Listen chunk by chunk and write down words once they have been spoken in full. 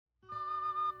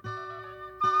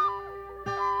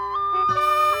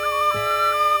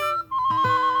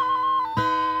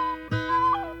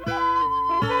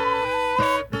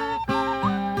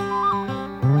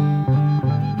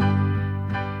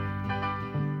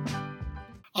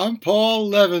I'm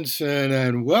Paul Levinson,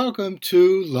 and welcome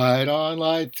to Light On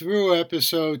Light Through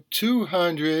episode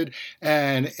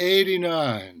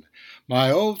 289.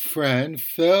 My old friend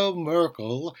Phil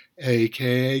Merkel,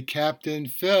 aka Captain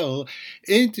Phil,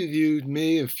 interviewed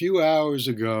me a few hours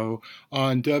ago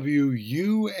on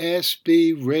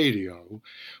WUSB radio.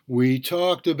 We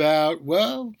talked about,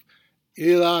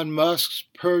 Elon Musk's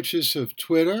purchase of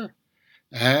Twitter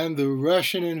and the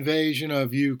Russian invasion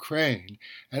of Ukraine.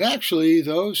 And actually,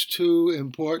 those two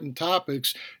important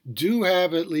topics do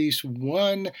have at least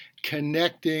one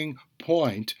connecting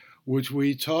point, which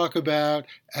we talk about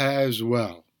as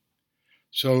well.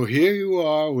 So here you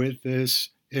are with this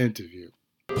interview.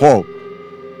 Paul,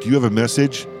 do you have a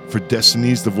message for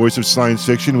Destiny's The Voice of Science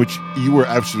Fiction, which you were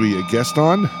actually a guest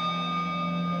on?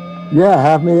 Yeah,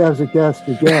 have me as a guest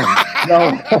again.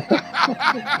 No.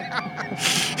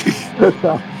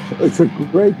 It's a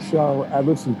great show. And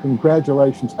listen,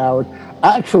 congratulations, Howard.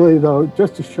 Actually, though,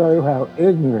 just to show you how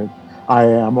ignorant I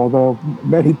am, although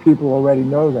many people already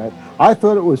know that, I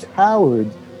thought it was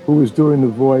Howard who was doing the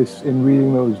voice in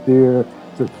reading those Dear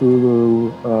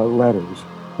Cthulhu letters.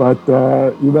 But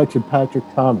you mentioned Patrick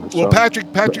Thomas. Well,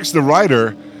 Patrick's the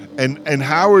writer, and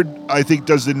Howard, I think,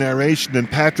 does the narration, and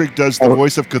Patrick does the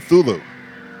voice of Cthulhu.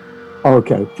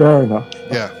 Okay, fair enough.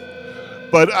 Yeah.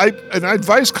 But an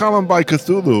advice column by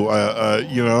Cthulhu,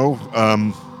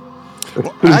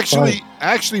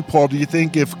 actually, Paul, do you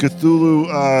think if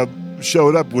Cthulhu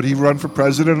showed up, would he run for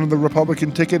president on the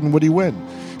Republican ticket, and would he win?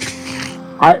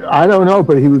 I don't know,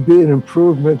 but he would be an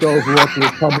improvement over what the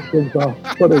Republicans are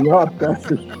putting up, that's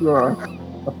for sure.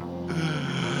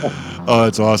 Oh,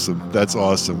 that's awesome. That's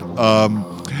awesome.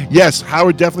 Yes,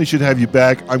 Howard definitely should have you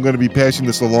back. I'm going to be passing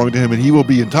this along to him, and he will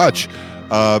be in touch.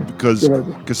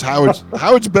 Because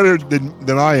Howard's better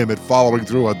than I am at following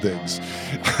through on things.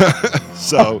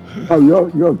 So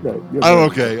you're okay.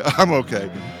 I'm okay.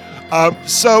 I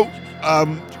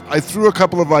threw a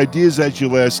couple of ideas at you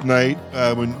last night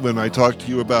when I talked to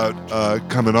you about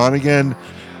coming on again,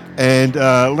 and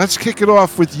let's kick it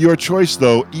off with your choice,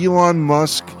 though. Elon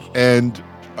Musk and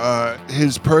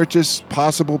his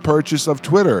possible purchase of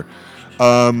Twitter.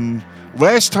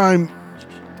 Last time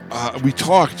we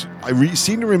talked, I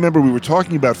seem to remember we were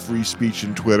talking about free speech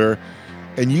in Twitter,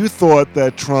 and you thought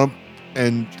that Trump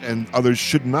and others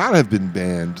should not have been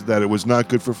banned, that it was not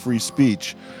good for free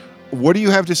speech. What do you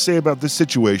have to say about this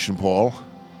situation, Paul?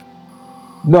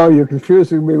 No, you're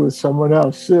confusing me with someone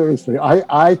else. Seriously,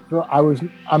 I'm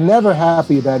never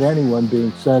happy about anyone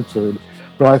being censored,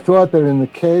 but I thought that in the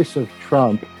case of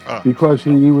Trump, because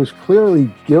he was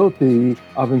clearly guilty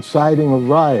of inciting a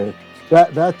riot,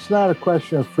 that's not a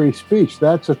question of free speech.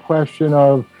 That's a question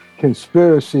of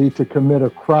conspiracy to commit a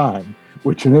crime,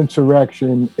 which an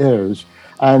insurrection is.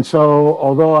 And so,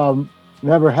 although I'm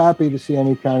never happy to see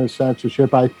any kind of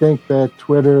censorship, I think that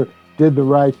Twitter did the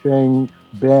right thing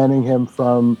banning him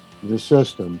from the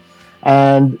system.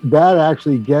 And that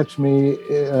actually gets me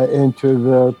into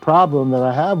the problem that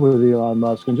I have with Elon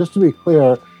Musk. And just to be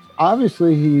clear,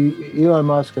 obviously Elon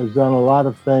Musk has done a lot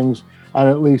of things, and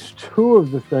at least two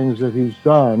of the things that he's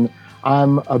done,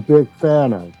 I'm a big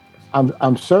fan of.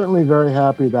 I'm certainly very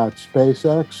happy about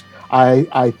SpaceX.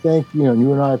 I think, you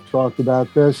and I have talked about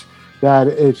this, that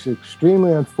it's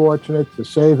extremely unfortunate, to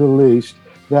say the least,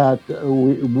 that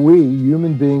we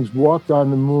human beings walked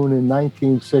on the moon in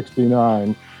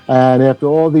 1969, and after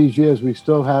all these years, we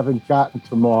still haven't gotten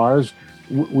to Mars.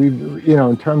 We've,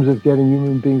 in terms of getting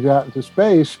human beings out into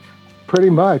space, pretty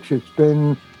much it's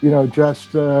been,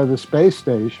 just the space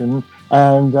station.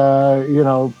 And,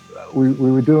 we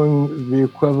were doing the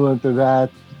equivalent of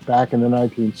that back in the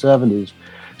 1970s.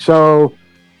 So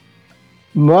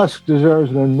Musk deserves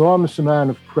an enormous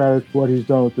amount of credit for what he's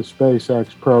done with the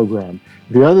SpaceX program.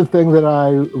 The other thing that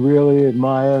I really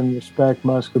admire and respect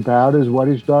Musk about is what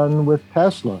he's done with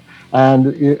Tesla.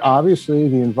 And obviously,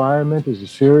 the environment is a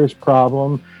serious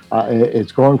problem.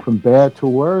 It's going from bad to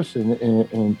worse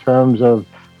in terms of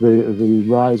the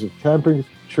rise of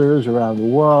temperatures around the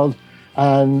world.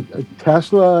 And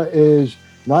Tesla is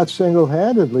not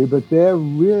single-handedly, but they're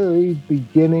really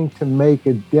beginning to make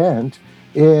a dent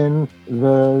in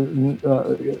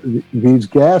these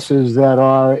gases that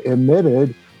are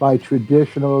emitted by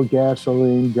traditional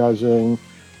gasoline-guzzling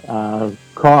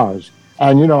cars.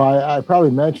 And, I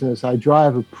probably mentioned this, I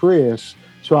drive a Prius,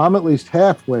 so I'm at least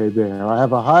halfway there. I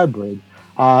have a hybrid.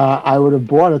 I would have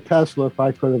bought a Tesla if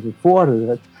I could have afforded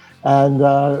it. And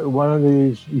one of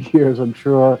these years, I'm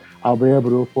sure I'll be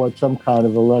able to afford some kind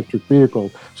of electric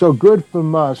vehicle. So good for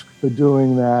Musk for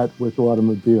doing that with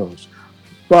automobiles.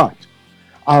 But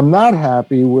I'm not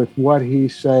happy with what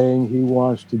he's saying he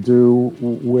wants to do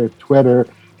with Twitter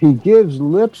he gives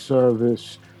lip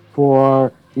service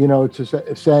for,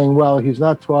 saying, well, he's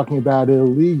not talking about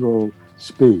illegal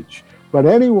speech. But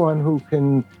anyone who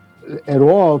can at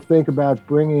all think about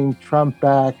bringing Trump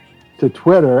back to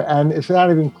Twitter, and it's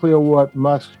not even clear what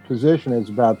Musk's position is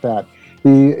about that.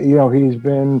 He's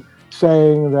been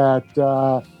saying that,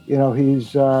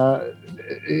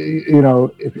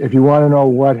 if you want to know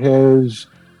what his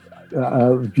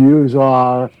views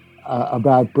are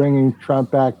about bringing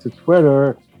Trump back to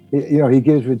Twitter, he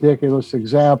gives ridiculous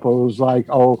examples like,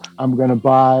 oh, I'm going to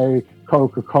buy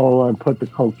Coca-Cola and put the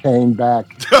cocaine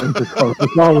back into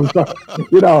Coca-Cola. So,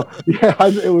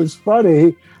 it was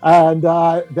funny. And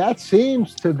that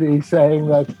seems to be saying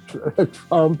that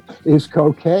Trump is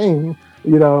cocaine,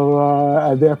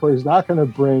 and therefore he's not going to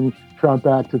bring Trump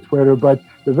back to Twitter. But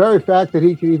the very fact that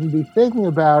he could even be thinking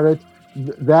about it,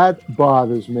 that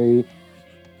bothers me.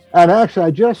 And actually,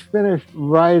 I just finished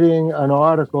writing an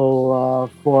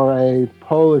article for a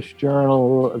Polish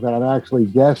journal that I'm actually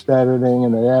guest editing,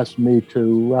 and they asked me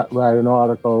to write an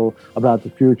article about the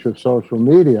future of social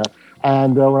media.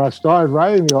 And when I started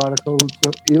writing the article,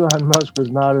 Elon Musk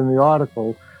was not in the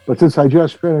article. But since I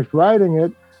just finished writing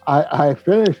it, I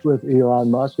finished with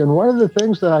Elon Musk. And one of the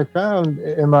things that I found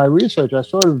in my research, I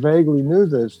sort of vaguely knew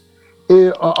this,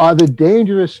 are the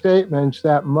dangerous statements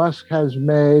that Musk has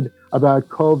made about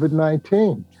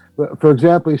COVID-19. For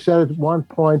example, he said at one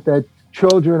point that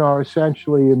children are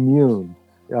essentially immune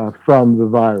from the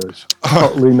virus.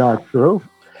 Totally not true.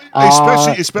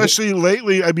 Especially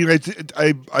lately. I mean,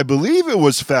 I believe it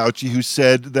was Fauci who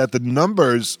said that the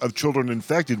numbers of children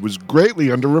infected was greatly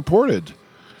underreported.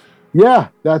 Yeah,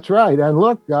 that's right. And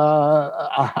look,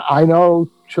 I know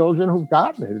children who've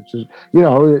gotten it. It's just,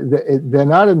 they're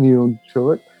not immune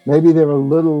to it. Maybe they're a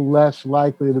little less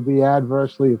likely to be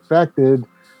adversely affected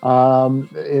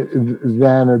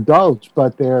than adults,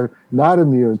 but they're not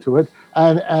immune to it.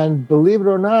 And believe it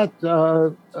or not,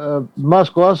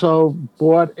 Musk also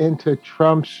bought into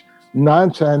Trump's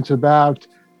nonsense about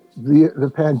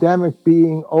the pandemic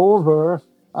being over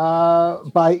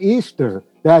by Easter.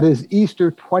 That is Easter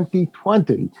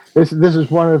 2020. This is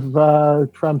one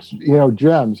of Trump's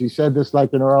gems. He said this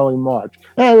like in early March.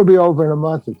 It'll be over in a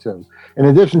month or two. In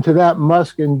addition to that,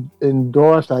 Musk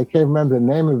endorsed, I can't remember the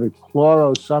name of it,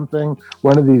 chloro something,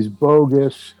 one of these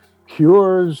bogus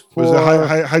cures for... Was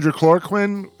it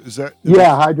hydrochloroquine? Is that...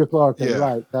 Yeah, hydrochloroquine, yeah.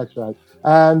 Right, that's right.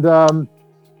 And,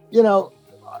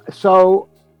 so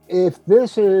if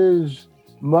this is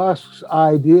Musk's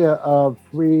idea of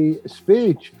free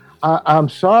speech, I'm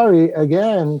sorry,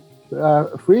 again,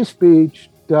 free speech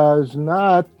does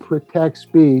not protect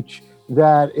speech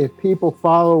that if people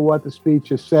follow what the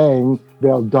speech is saying,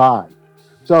 they'll die.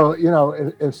 So,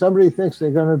 if somebody thinks they're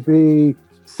going to be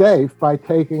safe by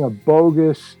taking a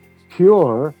bogus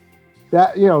cure,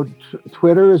 that,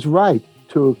 Twitter is right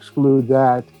to exclude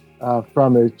that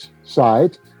from its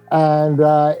site. And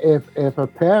if a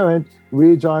parent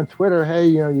reads on Twitter, hey,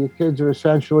 your kids are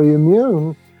essentially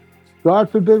immune,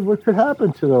 God forbid what could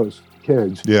happen to those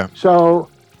kids. Yeah. So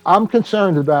I'm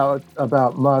concerned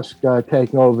about Musk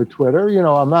taking over Twitter.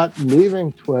 I'm not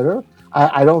leaving Twitter.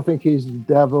 I don't think he's the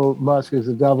devil. Musk is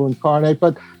the devil incarnate.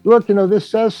 But look, this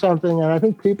says something, and I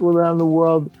think people around the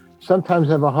world sometimes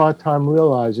have a hard time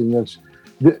realizing this.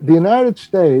 The United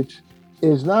States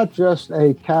is not just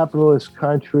a capitalist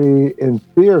country in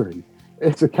theory.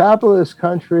 It's a capitalist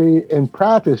country in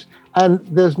practice. And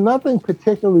there's nothing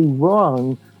particularly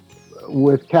wrong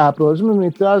with capitalism. I mean,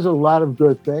 it does a lot of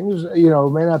good things.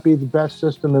 It may not be the best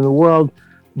system in the world.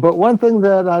 But one thing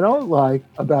that I don't like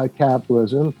about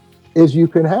capitalism is you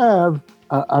can have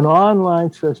an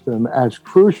online system as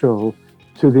crucial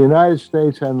to the United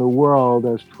States and the world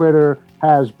as Twitter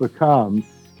has become.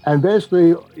 And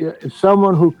basically,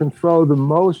 someone who can throw the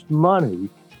most money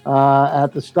at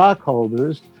the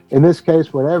stockholders, in this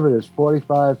case, whatever it is,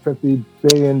 $45, $50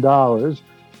 billion,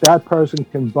 that person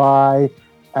can buy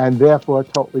and therefore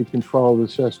totally control the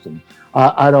system.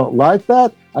 I don't like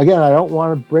that. Again, I don't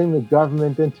want to bring the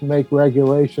government in to make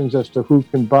regulations as to who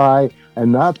can buy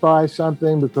and not buy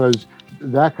something, because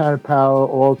that kind of power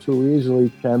all too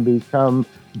easily can become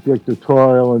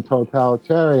dictatorial and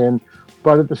totalitarian.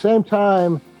 But at the same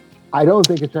time, I don't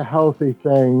think it's a healthy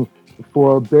thing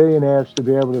for billionaires to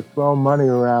be able to throw money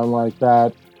around like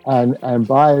that and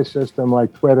buy a system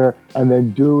like Twitter and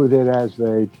then do with it as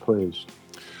they please.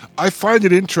 I find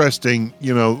it interesting,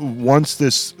 once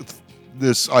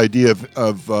this idea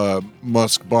of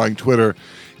Musk buying Twitter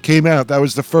came out, that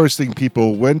was the first thing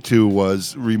people went to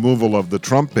was removal of the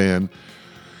Trump ban.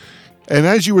 And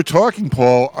as you were talking,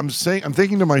 Paul, I'm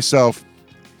thinking to myself,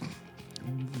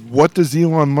 what does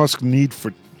Elon Musk need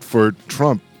for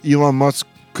Trump Elon Musk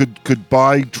could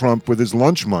buy Trump with his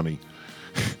lunch money.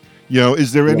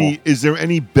 Is there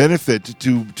any benefit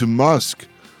to Musk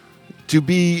to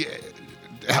be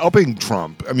helping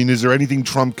Trump? I mean, is there anything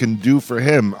Trump can do for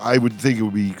him? I would think it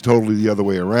would be totally the other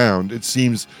way around. It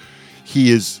seems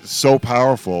he is so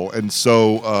powerful and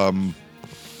so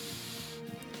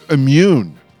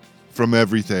immune from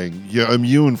everything,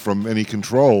 immune from any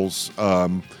controls,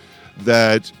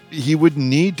 that he wouldn't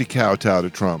need to kowtow to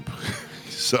Trump.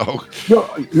 So,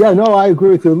 I agree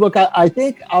with you. Look, I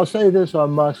think I'll say this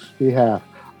on Musk's behalf.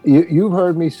 You've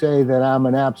heard me say that I'm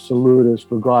an absolutist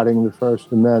regarding the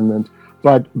First Amendment,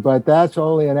 but that's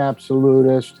only an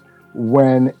absolutist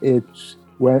when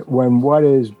what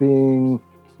is being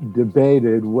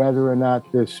debated, whether or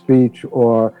not this speech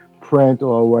or print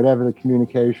or whatever the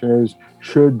communication is,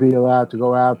 should be allowed to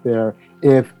go out there.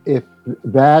 If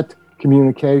that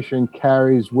communication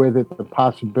carries with it the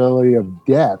possibility of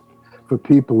death for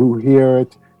people who hear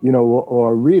it,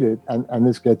 or read it, and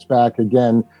this gets back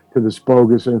again to this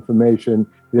bogus information,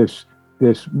 this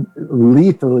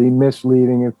lethally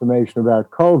misleading information about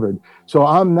COVID. So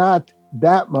I'm not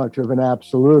that much of an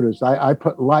absolutist. I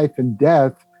put life and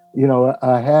death,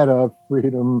 ahead of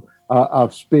freedom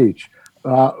of speech.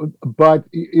 But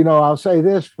I'll say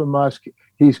this for Musk: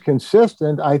 he's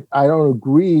consistent. I don't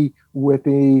agree with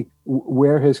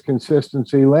where his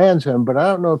consistency lands him, but I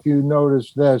don't know if you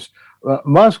noticed this.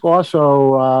 Musk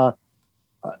also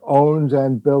owns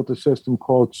and built a system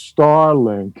called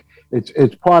Starlink.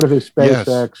 It's part of his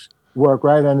SpaceX work,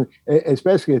 right? And it's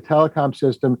basically a telecom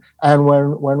system. And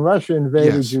when Russia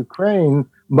invaded Ukraine,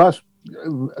 Musk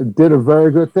did a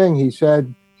very good thing. He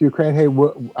said to Ukraine, "Hey,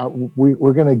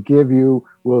 we're going to give you.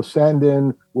 We'll send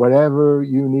in whatever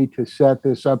you need to set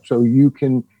this up so you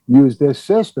can use this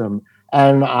system."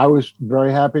 And I was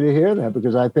very happy to hear that,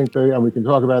 because I think and we can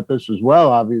talk about this as well,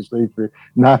 obviously,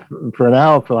 not for an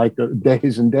hour, for like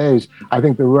days and days. I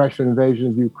think the Russian invasion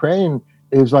of Ukraine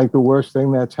is like the worst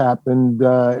thing that's happened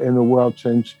in the world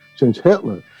since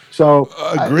Hitler. So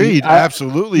agreed,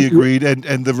 absolutely agreed.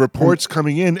 And the reports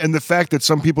coming in, and the fact that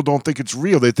some people don't think it's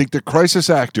real, they think they're crisis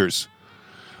actors.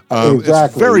 Exactly.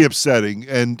 It's very upsetting.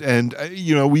 And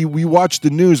we watch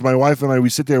the news. My wife and I, we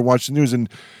sit there and watch the news, and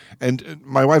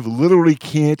my wife literally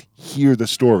can't hear the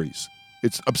stories.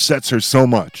 It upsets her so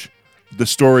much. The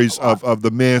stories of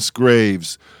the mass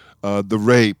graves, the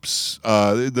rapes,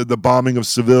 the bombing of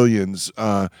civilians.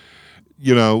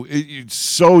 It's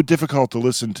so difficult to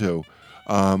listen to.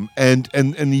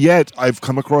 And yet I've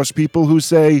come across people who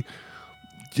say,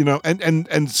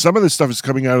 and some of this stuff is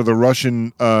coming out of the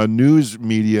Russian news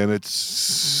media, and it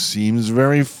seems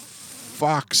very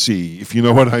foxy, if you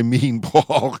know what I mean,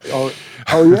 Paul.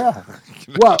 Oh yeah.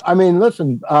 Well, I mean,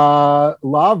 listen,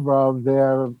 Lavrov,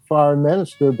 their foreign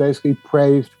minister, basically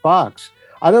praised Fox.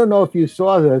 I don't know if you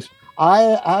saw this.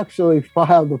 I actually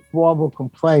filed a formal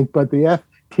complaint, but the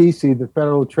FTC, the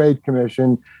Federal Trade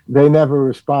Commission, they never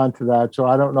respond to that. So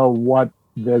I don't know what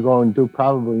they're going to do,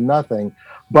 probably nothing.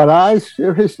 But I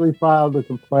seriously filed a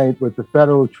complaint with the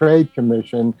Federal Trade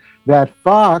Commission that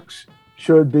Fox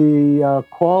should be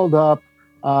called up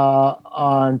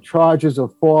on charges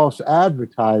of false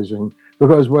advertising,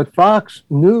 because what Fox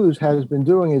News has been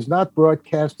doing is not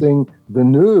broadcasting the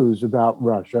news about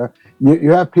Russia.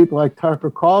 You have people like Tucker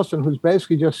Carlson, who's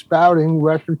basically just spouting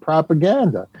Russian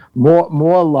propaganda,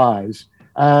 more lies,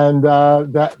 and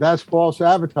that's false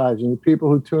advertising. The people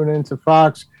who tune into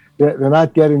Fox, they're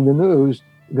not getting the news;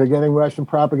 they're getting Russian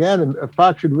propaganda.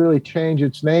 Fox should really change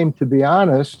its name, to be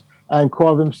honest, and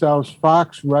call themselves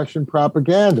Fox Russian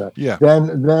Propaganda. Yeah.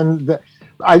 Then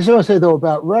I just want to say, though,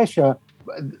 about Russia,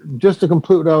 just to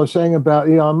complete what I was saying about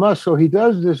Elon Musk. So he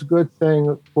does this good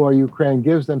thing for Ukraine,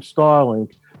 gives them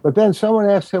Starlink. But then someone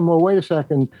asked him, well, wait a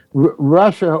second,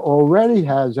 Russia already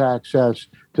has access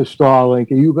to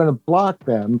Starlink. Are you going to block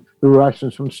them, the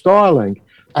Russians, from Starlink?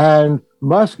 And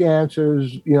Musk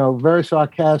answers, very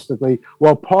sarcastically,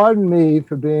 well, pardon me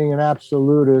for being an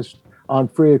absolutist on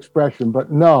free expression,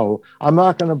 but no, I'm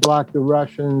not going to block the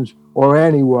Russians or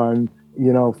anyone,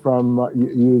 from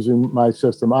using my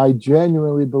system. I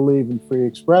genuinely believe in free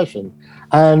expression.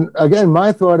 And again,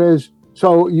 my thought is,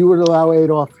 so you would allow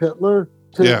Adolf Hitler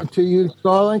to use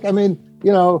Starlink? I mean,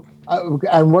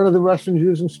 and what are the Russians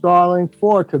using Starlink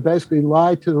for? To basically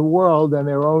lie to the world and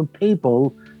their own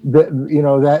people that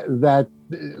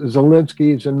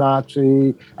Zelensky is a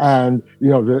Nazi, and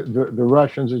the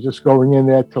Russians are just going in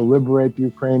there to liberate the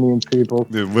Ukrainian people.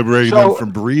 They're liberating them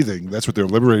from breathing. That's what they're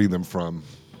liberating them from.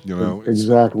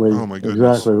 Exactly. Oh my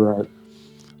goodness. Exactly right.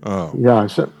 Oh yeah.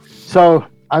 So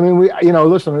I mean,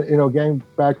 listen, getting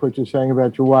back to what you're saying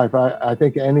about your wife, I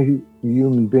think any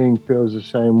human being feels the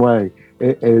same way.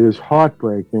 It is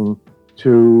heartbreaking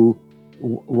to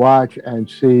watch and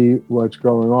see what's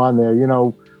going on there.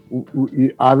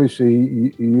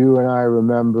 Obviously, you and I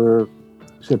remember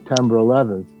September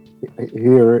 11th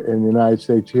here in the United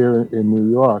States, here in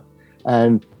New York,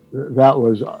 and that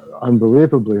was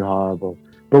unbelievably horrible.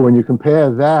 But when you compare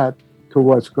that to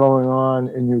what's going on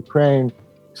in Ukraine,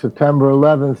 September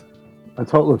 11th, a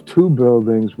total of 2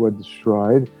 buildings were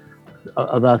destroyed.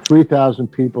 About 3,000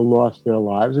 people lost their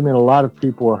lives. I mean, a lot of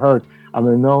people were hurt. I'm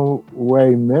in no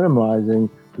way minimizing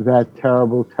that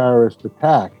terrible terrorist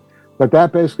attack. But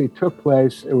that basically took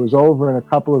place. It was over in a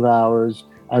couple of hours,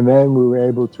 and then we were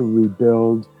able to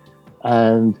rebuild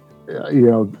and,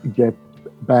 get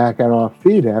back on our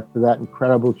feet after that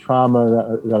incredible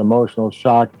trauma, that emotional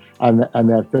shock, and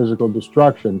that physical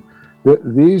destruction.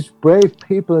 These brave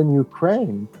people in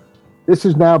Ukraine, this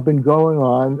has now been going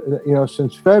on,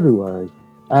 since February,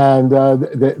 and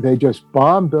they just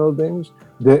bomb buildings.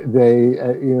 They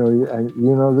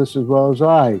this as well as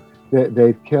I.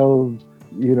 They've killed,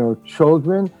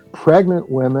 children, pregnant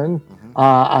women,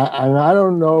 and I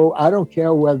don't know. I don't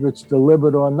care whether it's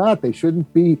deliberate or not. They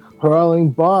shouldn't be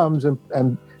hurling bombs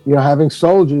and having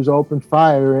soldiers open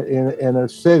fire in a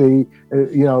city.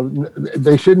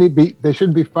 They shouldn't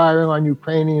be firing on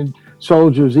Ukrainian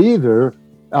soldiers either.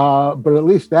 But at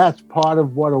least that's part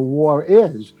of what a war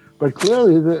is. But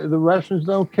clearly the Russians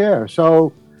don't care.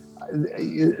 So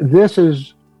this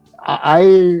is,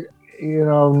 I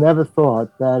never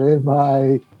thought that in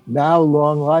my now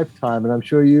long lifetime, and I'm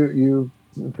sure you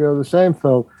feel the same,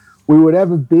 Phil, we would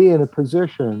ever be in a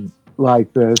position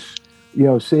like this,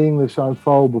 seeing this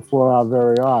unfold before our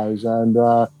very eyes. And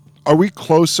are we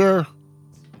closer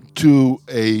to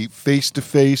a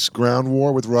face-to-face ground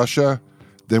war with Russia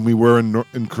than we were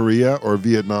in Korea or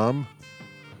Vietnam?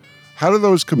 How do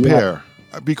those compare?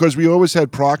 Yeah. Because we always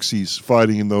had proxies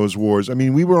fighting in those wars. I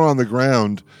mean, we were on the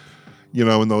ground,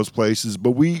 in those places,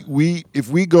 but we if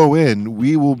we go in,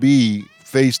 we will be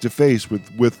face to face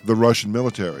with the Russian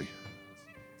military.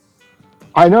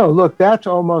 I know. Look, that's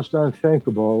almost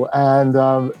unthinkable, and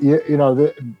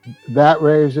that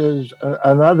raises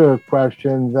another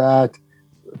question that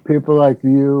people like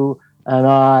you and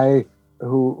I,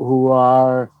 who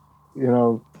are,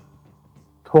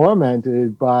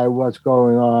 tormented by what's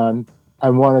going on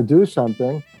and want to do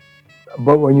something,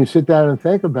 but when you sit down and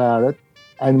think about it,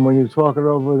 and when you talk it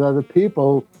over with other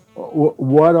people,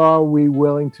 what are we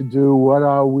willing to do? What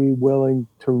are we willing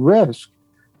to risk?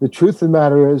 The truth of the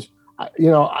matter is,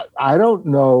 I don't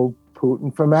know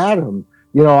Putin from Adam.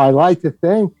 I like to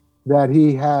think that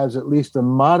he has at least a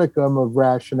modicum of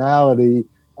rationality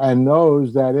and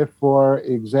knows that if, for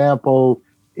example,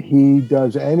 he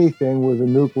does anything with a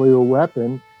nuclear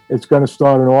weapon, it's going to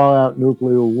start an all-out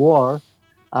nuclear war.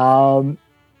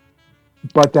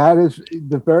 But that is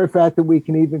the very fact that we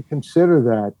can even consider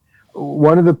that.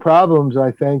 One of the problems,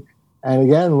 I think, and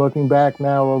again, looking back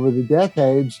now over the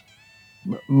decades,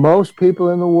 most people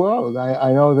in the world,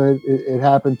 I know that it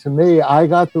happened to me. I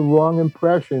got the wrong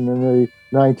impression in the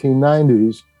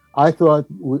 1990s. I thought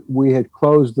we had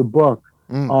closed the book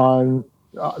on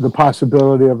the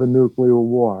possibility of a nuclear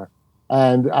war.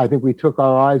 And I think we took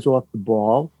our eyes off the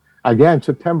ball. Again,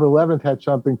 September 11th had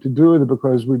something to do with it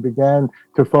because we began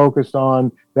to focus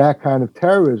on that kind of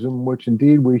terrorism, which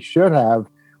indeed we should have.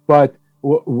 But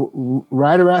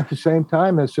right around the same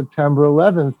time as September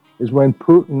 11th is when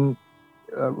Putin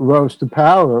rose to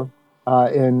power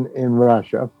in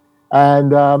Russia.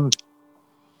 And,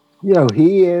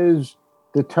 he is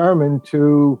determined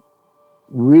to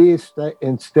reestablish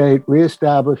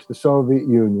the Soviet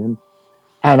Union.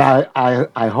 And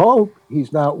I hope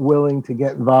he's not willing to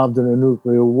get involved in a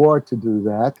nuclear war to do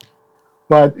that.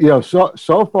 But,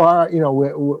 so far,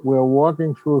 we're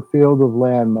walking through a field of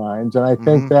landmines. And I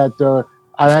think that,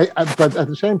 but at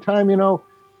the same time,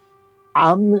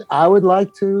 I would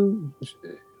like to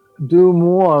do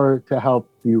more to help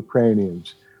the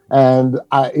Ukrainians. And,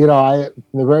 from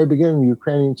the very beginning, the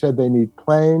Ukrainians said they need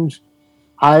planes.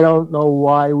 I don't know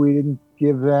why we didn't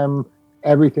give them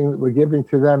everything that we're giving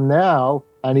to them now,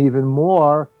 and even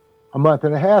more a month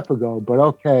and a half ago. But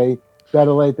okay,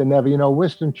 better late than never.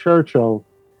 Winston Churchill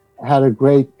had a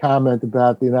great comment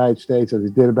about the United States, as he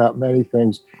did about many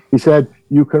things. He said,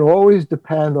 you can always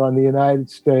depend on the United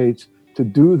States to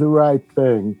do the right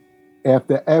thing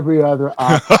after every other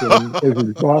option is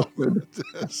exhausted.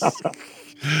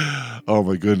 Oh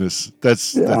my goodness.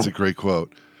 That's a great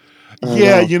quote.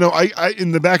 I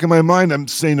in the back of my mind, I'm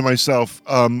saying to myself,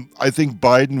 I think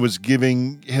Biden was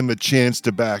giving him a chance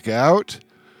to back out.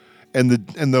 and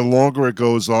the longer it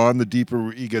goes on, the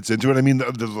deeper he gets into it. I mean,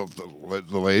 the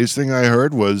latest thing I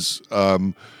heard was,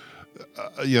 Putin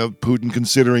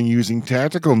considering using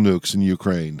tactical nukes in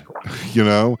Ukraine. You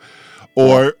know,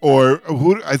 or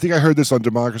who? I think I heard this on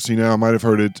Democracy Now! I might have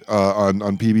heard it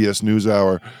on PBS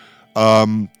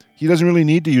NewsHour. He doesn't really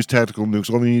need to use tactical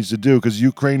nukes. All he needs to do, because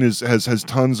Ukraine has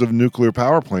tons of nuclear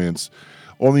power plants.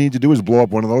 All he needs to do is blow up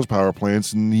one of those power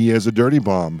plants, and he has a dirty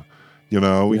bomb. You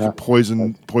know, we can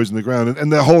poison the ground,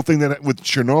 and the whole thing that with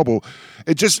Chernobyl,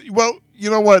 it just you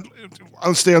know what?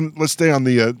 Let's stay on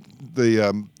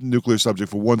the nuclear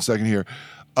subject for 1 second here.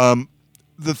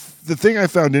 The thing I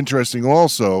found interesting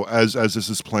also as this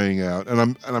is playing out,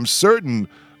 and I'm certain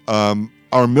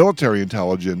our military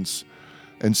intelligence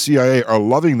and CIA are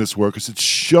loving this work because it's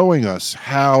showing us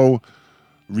how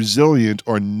resilient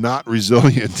or not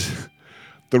resilient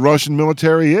the Russian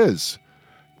military is.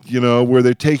 You know, where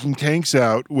they're taking tanks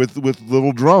out with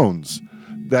little drones,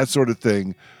 that sort of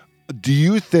thing. Do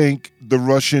you think the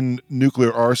Russian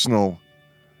nuclear arsenal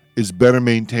is better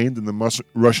maintained than the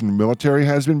Russian military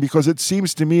has been? Because it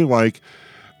seems to me like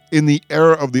in the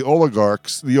era of the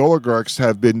oligarchs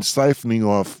have been siphoning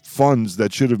off funds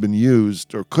that should have been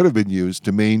used or could have been used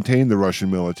to maintain the Russian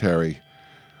military.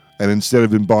 And instead have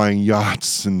been buying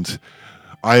yachts and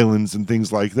islands and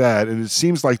things like that. And it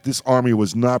seems like this army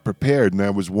was not prepared. And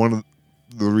that was one of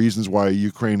the reasons why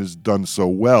Ukraine has done so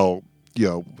well, you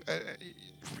know.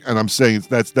 And I'm saying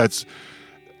I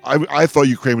thought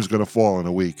Ukraine was going to fall in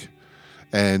a week.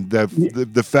 And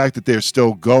the fact that they're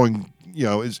still going, you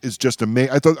know, is just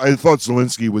amazing. I thought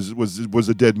Zelensky was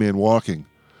a dead man walking.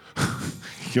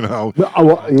 You know. I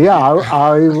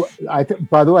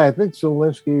by the way, I think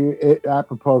Zelensky,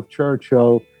 apropos of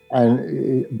Churchill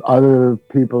and other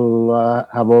people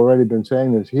have already been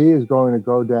saying this, he is going to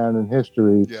go down in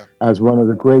history as one of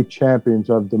the great champions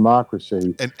of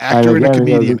democracy. An actor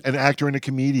and a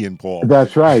comedian, Paul.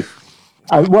 That's right.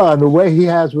 And the way he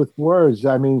has with words,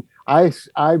 I mean, I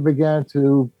began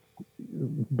to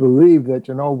believe that,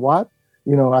 you know what?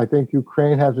 You know, I think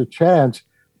Ukraine has a chance.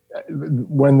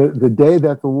 When the day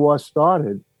that the war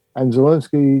started, and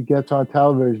Zelensky gets on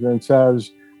television and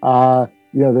says,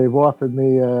 they've offered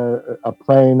me a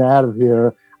plane out of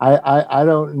here. I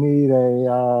don't need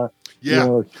a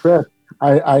trip.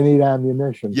 I need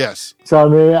ammunition. Yes. So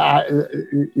I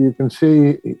mean, you can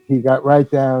see he got right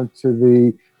down to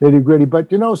the nitty gritty.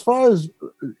 But as far as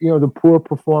the poor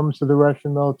performance of the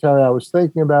Russian military, I was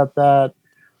thinking about that,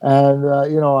 and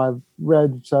I've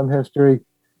read some history.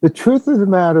 The truth of the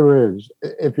matter is,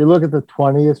 if you look at the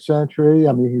 20th century,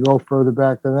 I mean, you can go further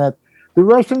back than that. The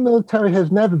Russian military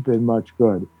has never been much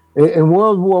good. In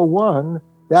World War I,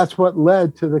 that's what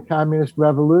led to the Communist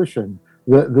Revolution.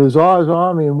 The Tsar's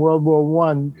army in World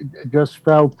War I just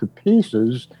fell to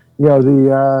pieces.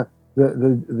 The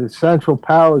Central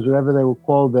Powers, whatever they were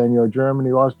called then,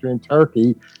 Germany, Austria, and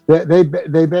Turkey,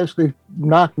 they basically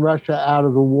knocked Russia out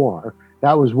of the war.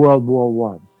 That was World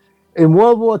War I. In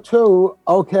World War II,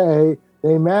 okay,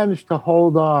 they managed to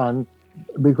hold on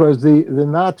because the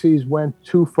Nazis went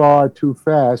too far, too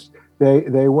fast.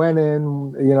 They went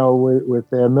in, with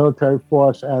their military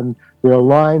force, and their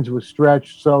lines were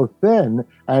stretched so thin,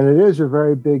 and it is a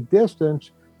very big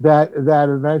distance, that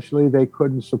eventually they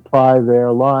couldn't supply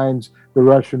their lines. The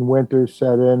Russian winter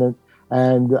set in,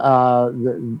 and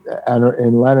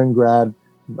in Leningrad,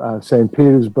 St.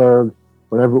 Petersburg,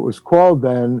 whatever it was called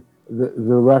then, the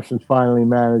Russians finally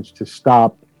managed to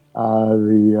stop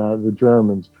the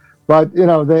Germans. But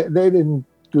they didn't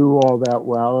do all that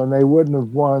well, and they wouldn't have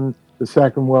won the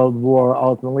Second World War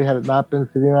ultimately had it not been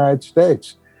for the United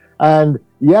States. And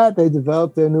they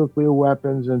developed their nuclear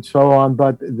weapons and so on,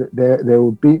 but they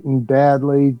were beaten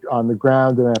badly on the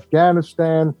ground in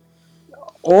Afghanistan.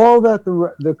 All that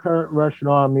the current Russian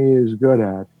army is good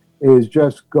at is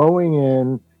just going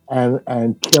in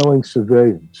and killing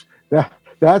civilians.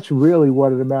 That's really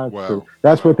what it amounts to.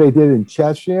 That's what they did in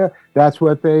Chechnya. That's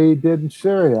what they did in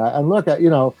Syria. And look,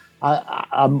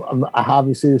 I'm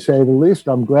obviously, to say the least,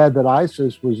 I'm glad that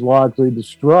ISIS was largely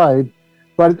destroyed.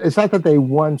 But it's not that they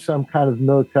won some kind of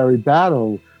military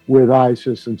battle with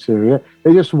ISIS in Syria.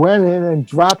 They just went in and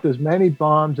dropped as many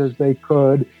bombs as they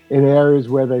could in areas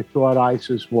where they thought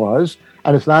ISIS was.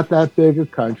 And it's not that big a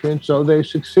country. And so they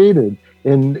succeeded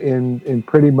in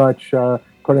pretty much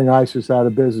putting ISIS out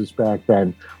of business back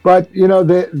then. But,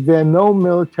 they're no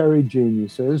military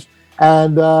geniuses.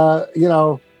 And,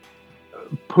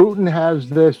 Putin has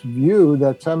this view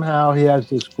that somehow he has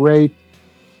this great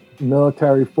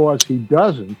military force. He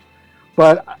doesn't.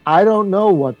 But I don't know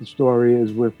what the story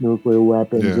is with nuclear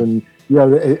weapons. Yeah.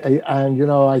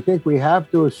 And, I think we have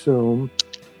to assume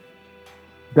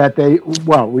that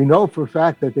we know for a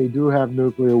fact that they do have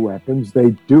nuclear weapons.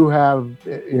 They do have,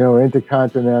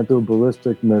 intercontinental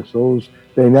ballistic missiles.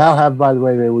 They now have, by the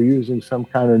way, they were using some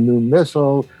kind of new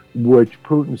missile, which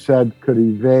Putin said could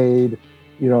evade,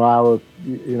 our,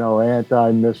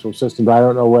 anti-missile systems. I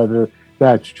don't know whether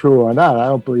that's true or not. I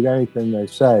don't believe anything they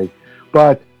say.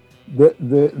 But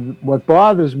what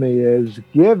bothers me is,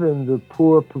 given the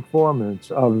poor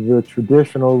performance of the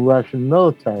traditional Russian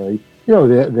military,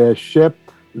 their ship,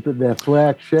 their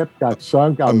flagship got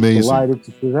sunk. I was delighted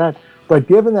to see that. But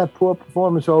given that poor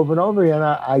performance over and over again,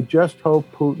 I just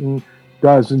hope Putin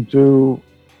doesn't do,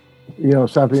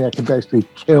 something that can basically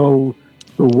kill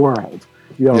the world.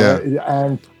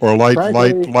 And or light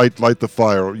the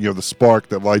fire. The spark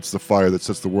that lights the fire that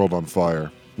sets the world on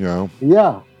fire. Yeah,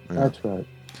 that's right.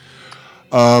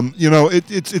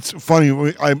 It's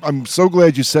funny. I'm so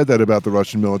glad you said that about the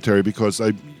Russian military, because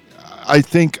I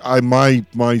think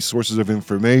my sources of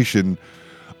information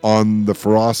on the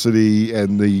ferocity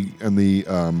and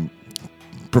the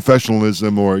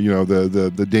professionalism, or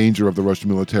the danger of the Russian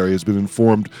military, has been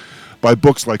informed by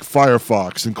books like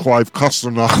Firefox and Clive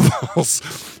Cussler novels,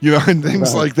 and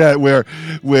things like that, where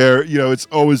it's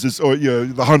always this, or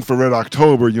The Hunt for Red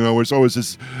October, where it's always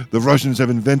this, the Russians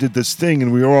have invented this thing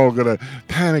and we're all gonna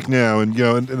panic now, and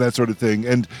and that sort of thing.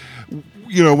 And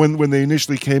when they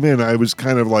initially came in, I was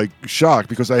kind of like shocked,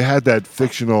 because I had that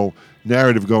fictional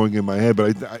narrative going in my head,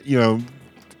 but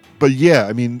but yeah,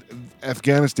 I mean,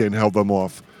 Afghanistan held them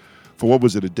off for, what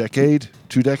was it, a decade,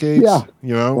 2 decades? Yeah,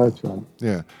 that's right.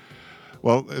 Yeah.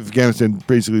 Well, Afghanistan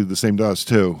basically the same to us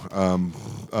too,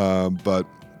 but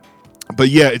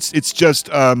yeah, it's just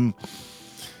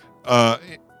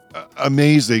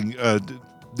amazing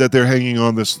that they're hanging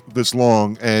on this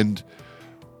long. And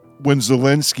when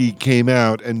Zelensky came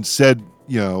out and said,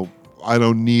 I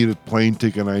don't need a plane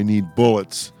ticket, I need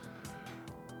bullets,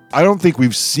 I don't think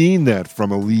we've seen that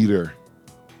from a leader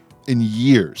in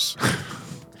years.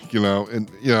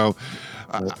 I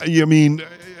mean.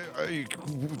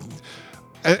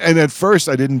 And at first,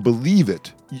 I didn't believe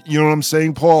it. You know what I'm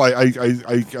saying, Paul?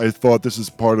 I thought this is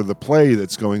part of the play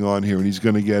that's going on here, and he's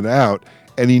going to get out,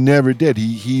 and he never did.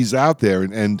 He's out there,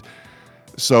 and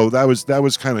so that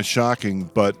was kind of shocking.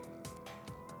 But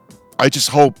I just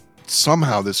hope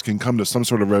somehow this can come to some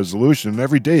sort of resolution. And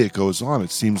every day it goes on, it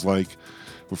seems like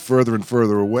we're further and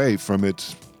further away from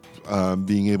it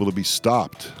being able to be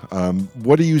stopped.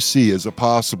 What do you see as a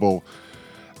possible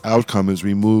outcome as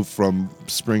we move from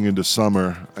spring into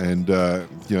summer? And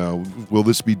will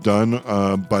this be done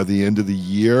by the end of the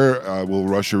year? Will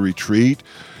Russia retreat?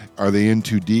 Are they in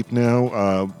too deep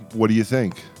now? What do you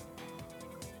think?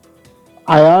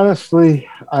 I honestly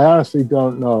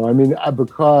don't know. I mean,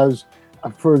 because,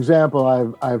 for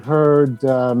example, I've heard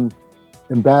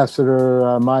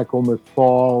Ambassador Michael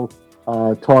McFaul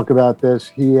talk about this.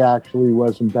 He actually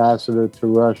was ambassador to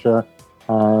Russia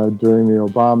during the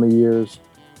Obama years.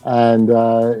 And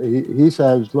he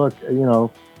says, look,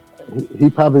 he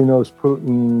probably knows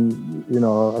Putin,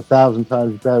 1,000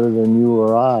 times better than you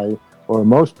or I, or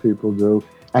most people do.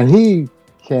 And he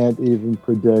can't even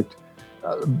predict,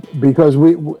 because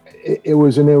it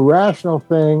was an irrational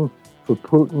thing for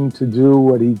Putin to do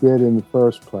what he did in the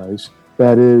first place,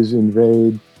 that is,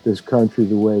 invade this country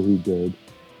the way he did.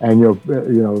 And,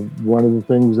 one of the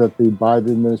things that the Biden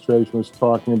administration was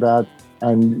talking about,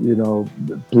 and,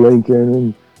 Blinken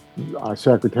and our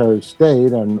Secretary of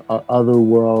State and other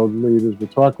world leaders were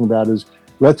talking about, is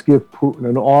let's give Putin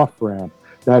an off-ramp.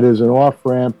 That is, an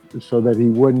off-ramp so that he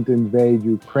wouldn't invade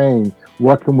Ukraine.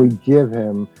 What can we give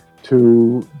him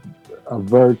to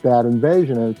avert that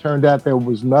invasion? And it turned out there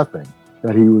was nothing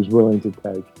that he was willing to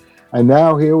take. And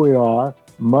now here we are,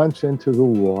 months into the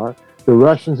war. The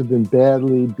Russians have been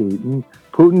badly beaten.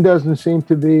 Putin doesn't seem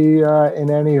to be in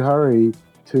any hurry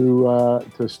to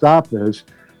stop this.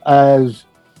 As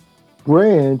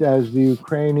brilliant as the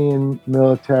Ukrainian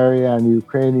military and the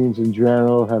Ukrainians in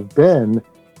general have been,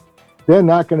 they're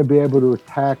not going to be able to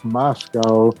attack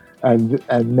Moscow and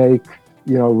make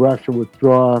Russia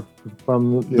withdraw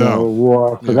from the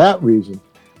war for that reason.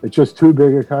 It's just too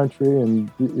big a country, and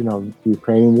the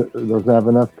Ukraine doesn't have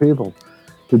enough people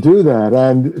to do that.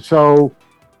 And so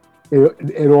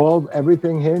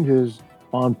everything hinges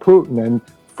on Putin. And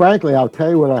frankly, I'll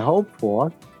tell you what I hope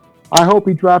for. I hope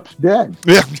he drops dead.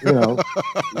 Yeah.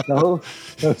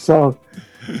 So,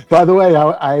 by the way,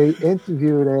 I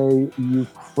interviewed a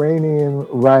Ukrainian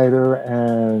writer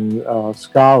and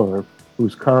scholar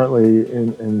who's currently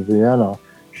in Vienna.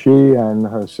 She and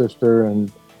her sister and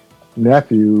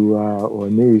nephew or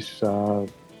niece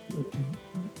lived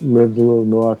a little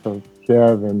north of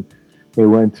Kiev, and they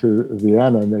went to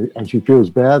Vienna, and she feels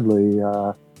badly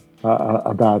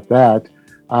about that.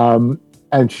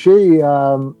 And she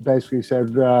basically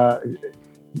said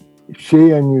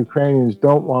she and Ukrainians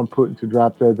don't want Putin to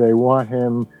drop dead. They want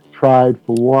him tried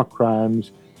for war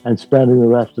crimes and spending the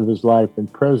rest of his life in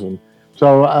prison.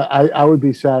 So I would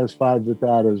be satisfied with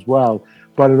that as well.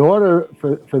 But in order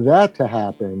for that to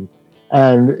happen,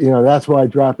 and that's why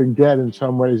dropping dead in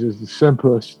some ways is the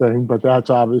simplest thing, but that's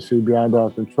obviously beyond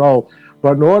our control.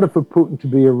 But in order for Putin to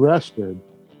be arrested,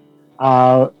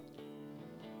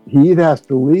 he either has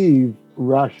to leave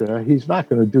Russia. He's not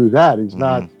going to do that. He's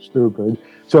not stupid.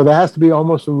 So there has to be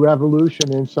almost a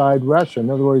revolution inside Russia. In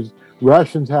other words,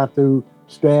 Russians have to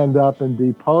stand up and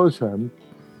depose him.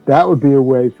 That would be a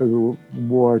way for the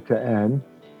war to end.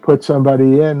 Put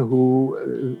somebody in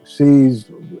who sees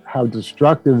how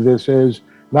destructive this is,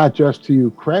 not just to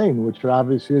Ukraine, which it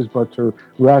obviously is, but to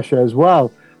Russia as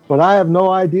well. But I have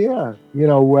no idea,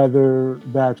 whether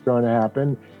that's going to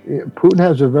happen. Putin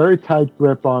has a very tight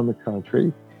grip on the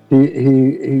country.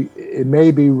 It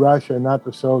may be Russia, not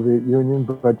the Soviet Union,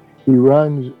 but he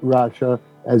runs Russia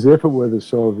as if it were the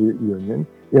Soviet Union.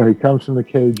 He comes from the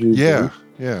KGB.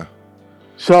 Yeah.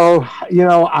 So,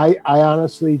 I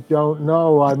honestly don't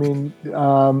know. I mean,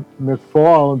 Ambassador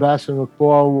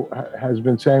McFaul has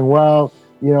been saying, well,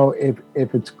 if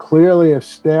it's clearly a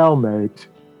stalemate,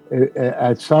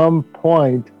 at some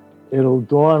point it'll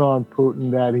dawn on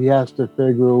Putin that he has to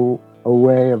figure a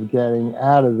way of getting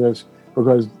out of this,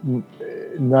 because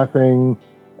nothing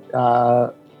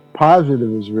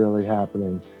positive is really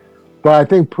happening. But I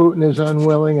think Putin is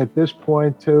unwilling at this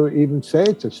point to even say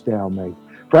it's a stalemate.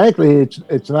 Frankly,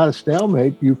 it's not a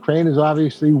stalemate. Ukraine is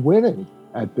obviously winning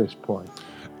at this point.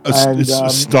 It's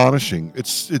astonishing.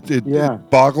 It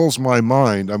boggles my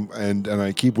mind. And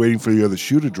I keep waiting for the other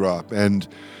shoe to drop. And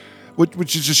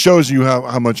which just shows you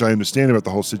how much I understand about the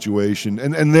whole situation.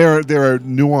 And there are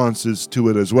nuances to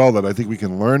it as well that I think we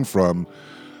can learn from.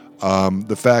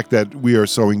 The fact that we are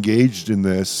so engaged in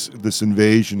this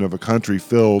invasion of a country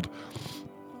filled,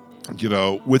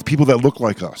 with people that look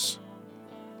like us.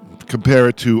 Compare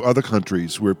it to other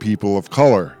countries where people of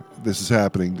color, this is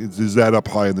happening. Is that up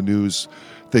high in the news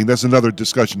thing? That's another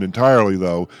discussion entirely,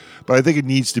 though. But I think it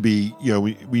needs to be,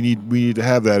 we need to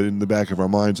have that in the back of our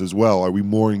minds as well. Are we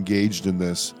more engaged in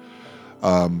this,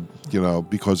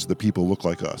 because the people look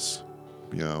like us?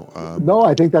 No,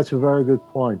 I think that's a very good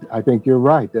point. I think you're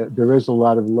right. There is a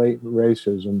lot of latent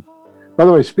racism. By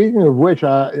the way, speaking of which,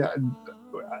 I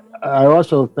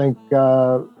also think,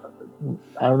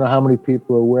 I don't know how many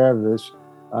people are aware of this,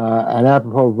 and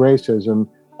apropos of racism,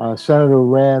 Senator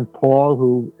Rand Paul,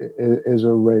 who is a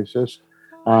racist,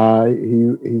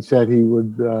 he said he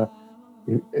would,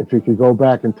 if he could go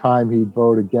back in time, he'd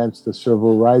vote against the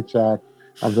Civil Rights Act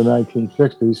of the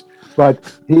 1960s.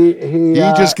 But he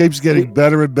just keeps getting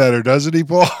better and better, doesn't he,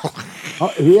 Paul?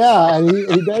 Yeah, and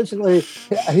he basically,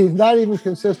 he's not even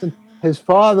consistent. His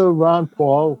father, Ron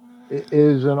Paul,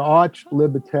 is an arch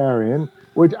libertarian,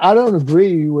 which I don't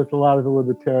agree with a lot of the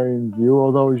libertarian view,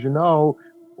 although, as you know,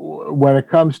 when it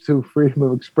comes to freedom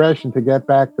of expression, to get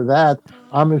back to that,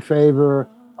 I'm in favor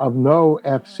of no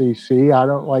FCC. I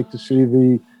don't like to see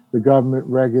the government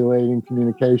regulating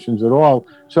communications at all.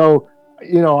 So,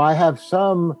 I have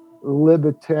some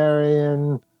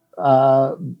libertarian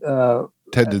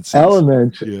tendencies,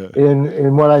 elements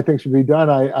in what I think should be done.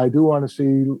 I do want to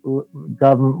see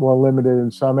government more limited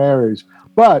in some areas.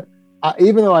 But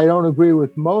even though I don't agree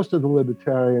with most of the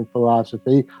libertarian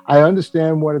philosophy, I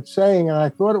understand what it's saying. And I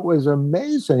thought it was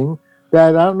amazing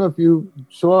that, I don't know if you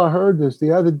saw or heard this,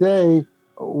 the other day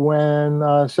when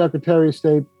Secretary of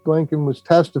State Blinken was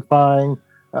testifying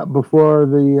before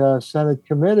the Senate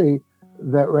committee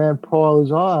that Rand Paul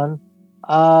is on,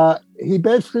 he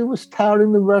basically was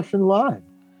touting the Russian line.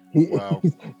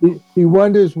 He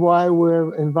wonders why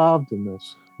we're involved in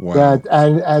this. Wow.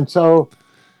 And so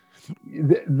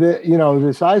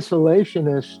this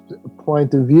isolationist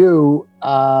point of view,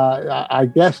 I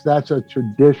guess that's a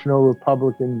traditional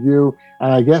Republican view,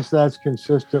 and I guess that's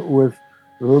consistent with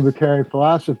the libertarian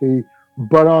philosophy.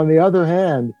 But on the other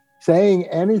hand, saying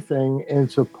anything in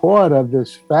support of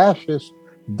this fascist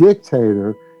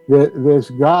dictator, this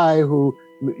guy who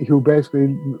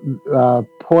basically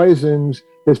poisons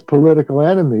his political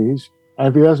enemies, and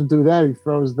if he doesn't do that, he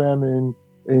throws them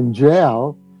in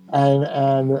jail and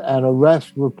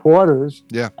arrests reporters.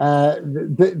 Yeah.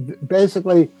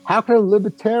 Basically, how can a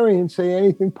libertarian say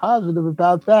anything positive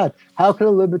about that? How can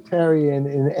a libertarian,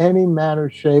 in any manner,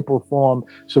 shape, or form,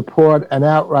 support an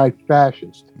outright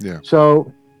fascist? Yeah.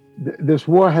 So this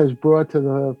war has brought to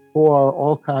the fore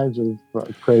all kinds of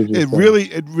crazy things.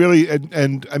 It really,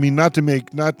 and I mean, not to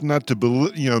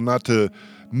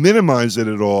minimize it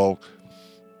at all.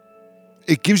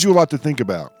 It gives you a lot to think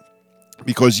about,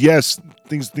 because yes,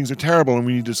 things are terrible and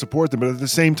we need to support them, but at the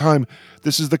same time,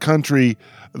 this is the country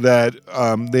that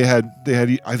they had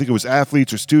I think it was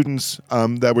athletes or students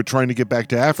that were trying to get back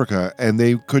to Africa, and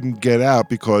they couldn't get out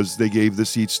because they gave the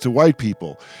seats to white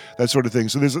people, that sort of thing.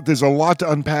 So there's a lot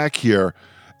to unpack here.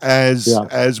 As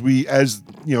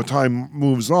time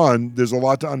moves on, there's a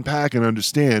lot to unpack and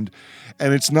understand,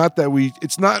 and it's not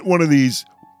one of these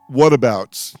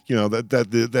whatabouts,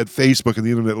 that Facebook and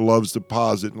the internet loves to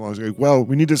posit and like, well,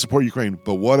 we need to support Ukraine,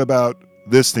 but what about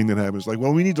this thing that happens? Like,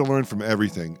 well, we need to learn from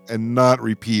everything and not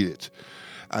repeat it.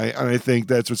 I think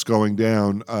that's what's going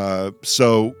down.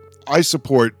 So I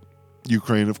support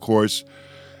Ukraine, of course,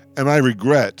 and I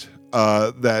regret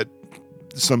that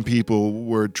some people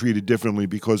were treated differently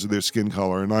because of their skin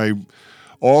color. And I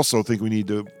also think we need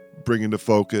to bring into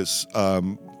focus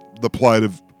the plight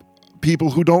of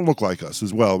people who don't look like us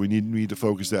as well. We need to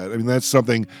focus that. I mean, that's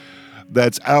something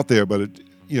that's out there, but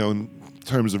in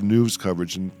terms of news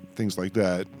coverage and things like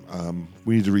that,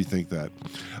 we need to rethink that.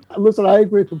 Listen, I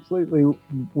agree completely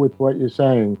with what you're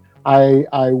saying.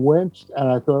 I winced, and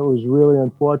I thought it was really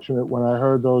unfortunate when I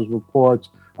heard those reports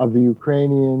of the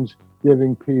Ukrainians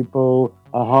giving people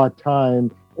a hard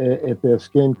time if their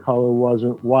skin color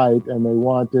wasn't white and they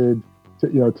wanted to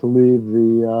leave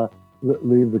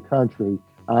the country.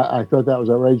 I thought that was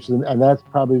outrageous, and that's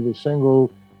probably the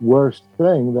single worst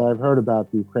thing that I've heard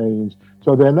about the Ukrainians.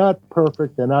 So they're not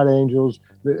perfect, they're not angels,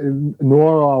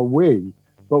 nor are we,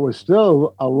 but we're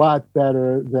still a lot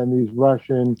better than these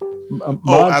Russian monsters.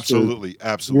 Oh, absolutely.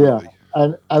 Yeah,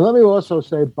 and let me also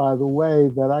say, by the way,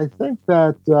 that I think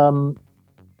that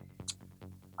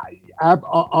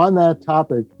on that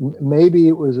topic, maybe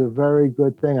it was a very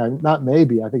good thing. Not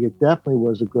maybe, I think it definitely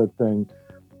was a good thing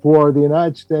for the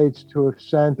United States to have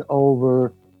sent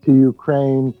over to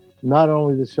Ukraine not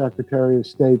only the Secretary of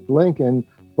State Blinken,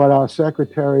 but our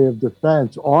Secretary of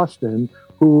Defense Austin,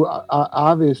 who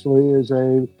obviously is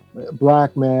a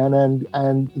black man, and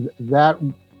that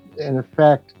in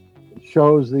effect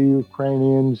shows the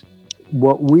Ukrainians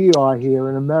what we are here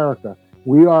in America.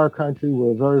 We are a country,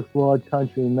 we're a very flawed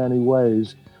country in many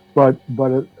ways, but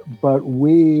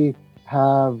we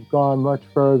have gone much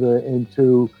further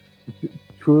into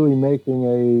truly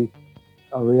making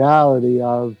a reality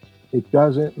of it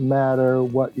doesn't matter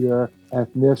what your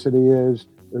ethnicity is,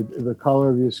 the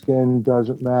color of your skin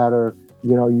doesn't matter.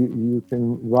 You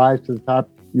can rise to the top.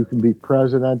 You can be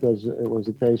president, as it was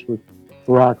the case with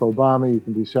Barack Obama. You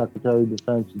can be Secretary of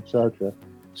Defense, etc.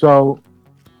 So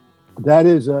that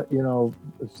is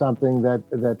something that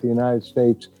the United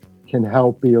States can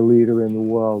help be a leader in the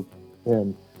world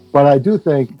in. But I do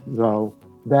think, though,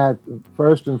 that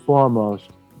first and foremost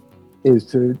is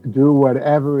to do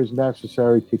whatever is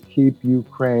necessary to keep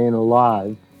Ukraine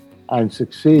alive and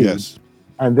succeed. Yes.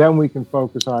 And then we can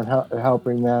focus on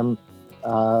helping them,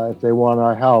 if they want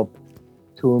our help,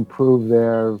 to improve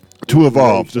to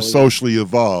evolve, to socially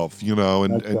evolve, and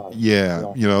right.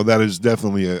 yeah, that is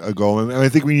definitely a goal. And I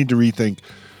think we need to rethink,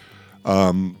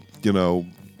 I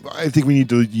think we need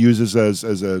to use this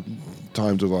as a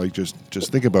time to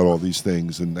just think about all these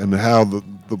things and how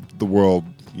the world,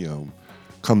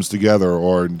 comes together,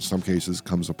 or in some cases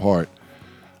comes apart.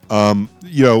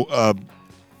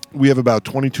 We have about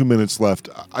 22 minutes left.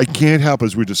 I can't help,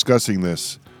 as we're discussing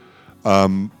this,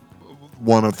 want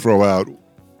to throw out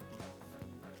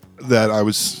that I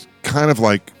was kind of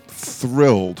like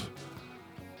thrilled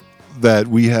that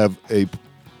we have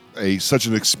such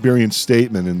an experienced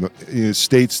statesman in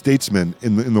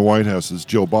the White House as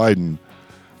Joe Biden,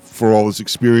 for all his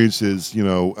experiences,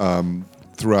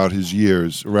 throughout his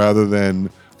years, rather than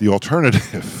the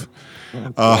alternative.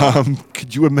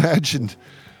 Could you imagine?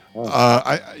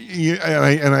 I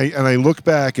look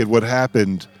back at what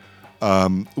happened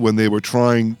when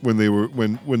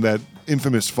that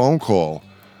infamous phone call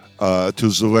to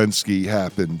Zelensky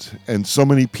happened, and so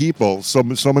many people, so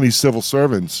many civil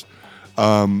servants,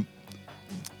 took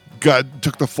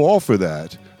the fall for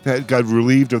that got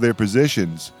relieved of their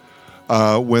positions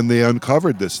when they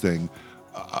uncovered this thing.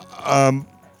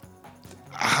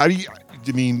 How do you?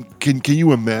 I mean, can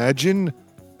you imagine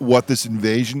what this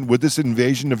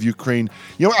invasion of Ukraine?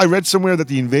 I read somewhere that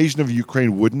the invasion of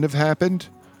Ukraine wouldn't have happened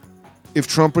if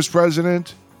Trump was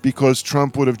president, because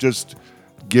Trump would have just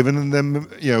given them,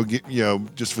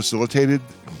 just facilitated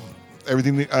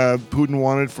everything Putin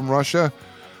wanted from Russia.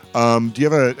 Do you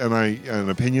have an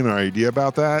opinion or idea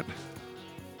about that?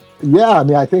 Yeah, I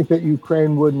mean, I think that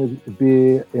Ukraine wouldn't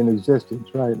be in existence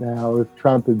right now if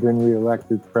Trump had been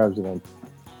reelected president.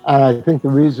 And I think the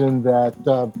reason that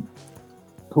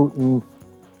Putin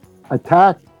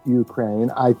attacked Ukraine,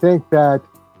 I think that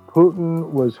Putin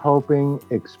was hoping,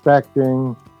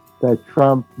 expecting that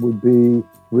Trump would be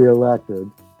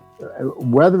reelected.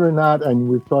 Whether or not, and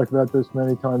we've talked about this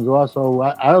many times also,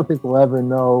 I don't think we'll ever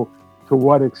know to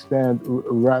what extent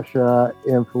Russia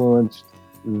influenced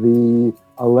the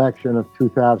election of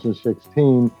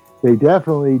 2016. They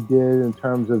definitely did in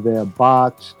terms of their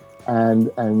bots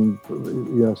and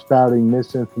spouting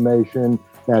misinformation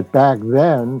that back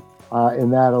then in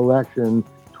that election,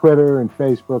 Twitter and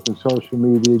Facebook and social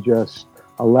media just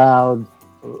allowed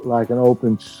like an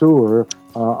open sewer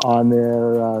on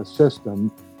their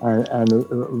system. And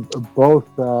both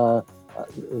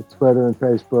Twitter and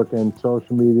Facebook and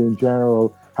social media in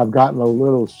general have gotten a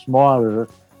little smarter.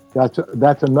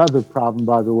 That's another problem,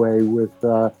 by the way, with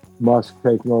Musk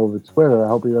taking over Twitter. I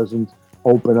hope he doesn't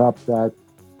open up that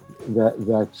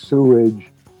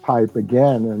sewage pipe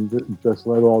again and just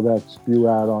let all that spew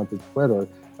out onto Twitter.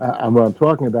 And what I'm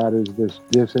talking about is this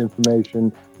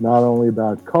disinformation, not only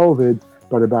about COVID,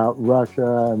 but about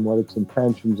Russia and what its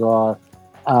intentions are.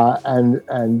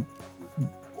 And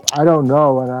I don't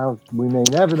know, and we may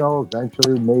never know.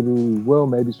 Eventually, maybe we will.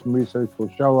 Maybe some research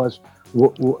will show us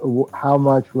how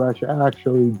much Russia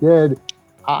actually did.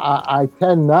 I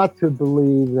tend not to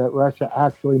believe that Russia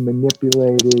actually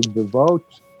manipulated the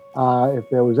votes. If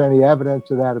there was any evidence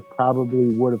of that, it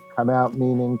probably would have come out,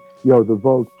 meaning, the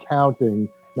vote counting,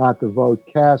 not the vote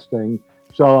casting.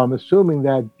 So I'm assuming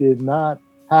that did not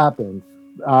happen.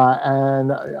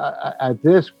 And at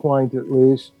this point, at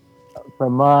least,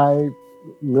 from my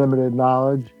limited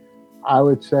knowledge, I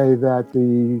would say that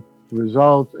the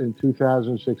result in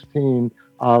 2016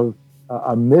 of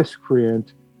a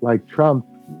miscreant like Trump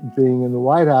being in the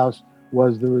White House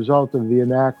was the result of the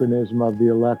anachronism of the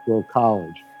Electoral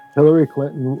College. Hillary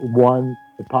Clinton won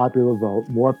the popular vote.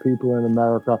 More people in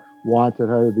America wanted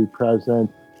her to be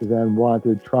president than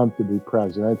wanted Trump to be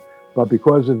president. But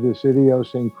because of this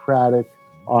idiosyncratic,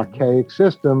 archaic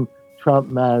system, Trump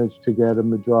managed to get a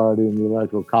majority in the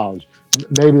Electoral College.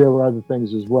 Maybe there were other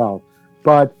things as well.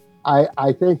 But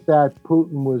I think that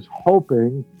Putin was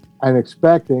hoping and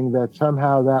expecting that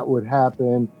somehow that would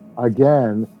happen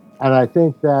again. And I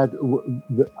think that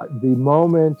the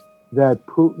moment that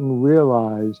Putin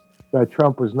realized that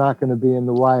Trump was not going to be in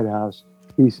the White House,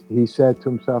 he said to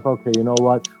himself, okay, you know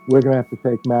what? We're going to have to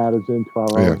take matters into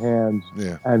our own hands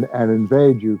and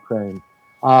invade Ukraine.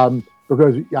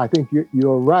 Because I think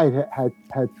you're right.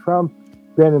 Had Trump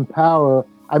been in power,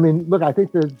 I mean, look, I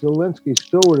think that Zelensky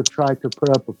still would have tried to put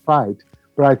up a fight,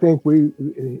 but I think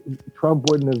Trump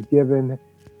wouldn't have given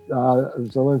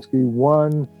Zelensky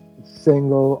one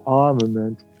single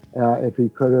armament if he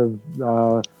could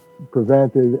have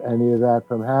prevented any of that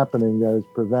from happening. That has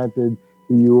prevented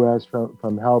the U.S.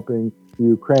 from helping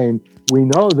Ukraine. We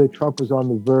know that Trump was on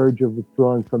the verge of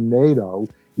withdrawing from NATO.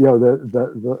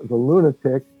 The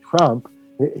lunatic Trump,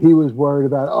 he was worried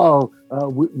about,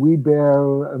 we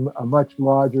bear a much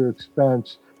larger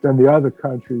expense than the other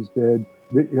countries did.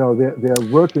 They're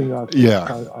working us.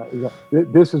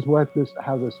 This is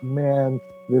how this man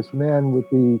with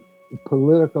the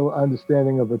political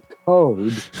understanding of a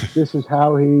toad, this is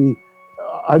how he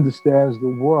understands the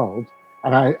world.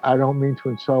 And I don't mean to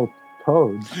insult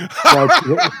toads, but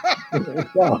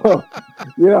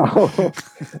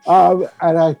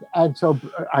and so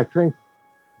I think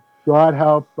God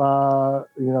help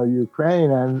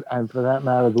Ukraine and for that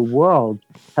matter the world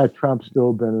had Trump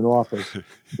still been in office.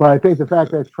 But I think the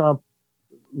fact that Trump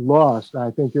lost, and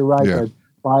I think you're right that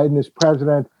Biden is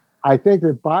president. I think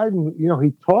that Biden,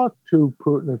 he talked to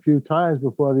Putin a few times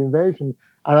before the invasion,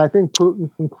 and I think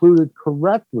Putin concluded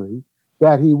correctly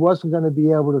that he wasn't going to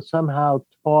be able to somehow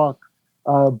talk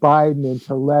Biden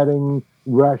into letting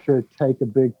Russia take a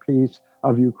big piece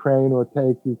of Ukraine or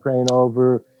take Ukraine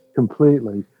over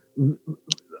completely.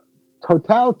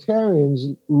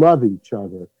 Totalitarians love each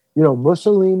other.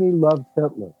 Mussolini loved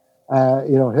Hitler.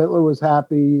 Hitler was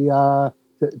happy to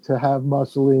have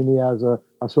Mussolini as a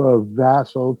sort of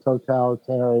vassal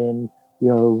totalitarian,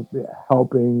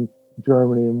 helping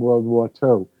Germany in World War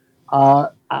II.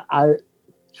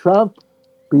 Trump,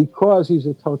 because he's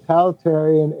a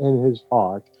totalitarian in his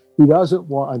heart, he doesn't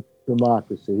want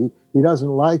democracy. He doesn't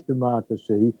like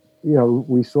democracy.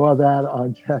 We saw that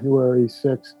on January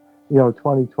 6th,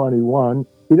 2021.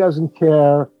 He doesn't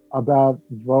care about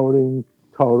voting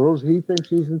totals. He thinks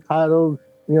he's entitled,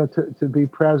 to be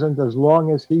present as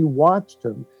long as he wants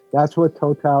to. That's what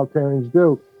totalitarians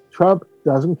do. Trump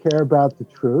doesn't care about the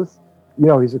truth.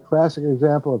 He's a classic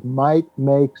example of might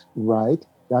makes right.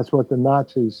 That's what the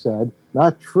Nazis said.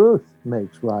 Not truth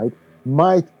makes right,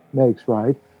 might makes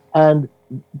right. And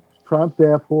Trump,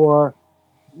 therefore,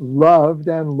 loved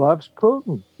and loves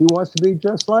Putin. He wants to be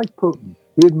just like Putin.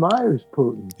 He admires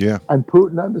Putin. Yeah. And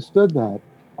Putin understood that.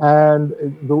 And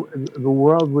the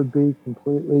world would be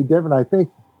completely different. I think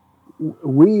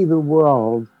we, the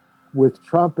world, with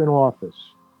Trump in office,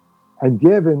 and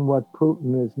given what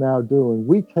Putin is now doing,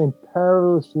 we came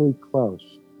perilously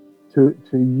close to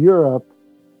Europe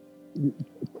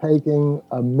taking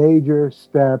a major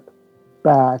step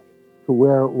back to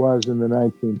where it was in the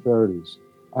 1930s.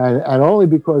 And only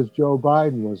because Joe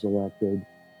Biden was elected,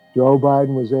 Joe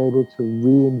Biden was able to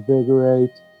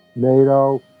reinvigorate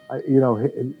NATO.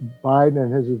 Biden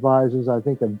and his advisors, I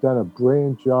think, have done a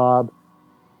brilliant job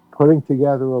putting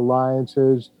together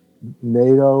alliances,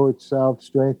 NATO itself,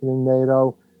 strengthening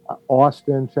NATO.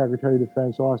 Austin, Secretary of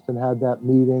Defense Austin, had that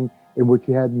meeting in which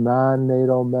he had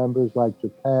non-NATO members like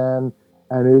Japan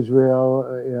and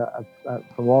Israel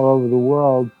from all over the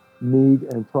world meet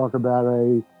and talk about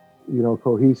a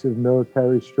cohesive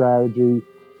military strategy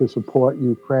to support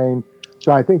Ukraine.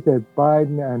 So I think that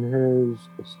Biden and his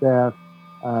staff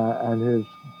and his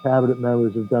cabinet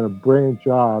members have done a brilliant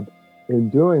job in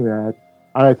doing that.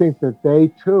 And I think that they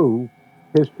too,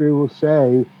 history will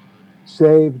say,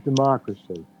 saved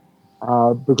democracy.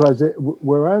 Because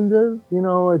we're under,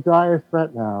 a dire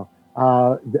threat now.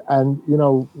 And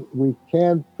we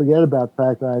can't forget about the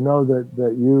fact that I know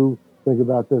that you think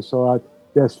about this a lot.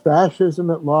 There's fascism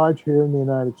at large here in the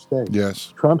United States.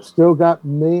 Yes. Trump still got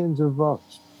millions of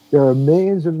votes. There are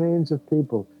millions and millions of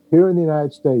people here in the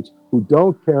United States who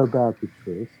don't care about the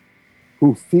truth,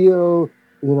 who feel,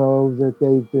 that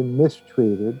they've been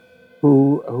mistreated,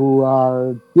 who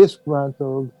are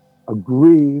disgruntled,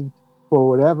 aggrieved for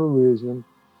whatever reason.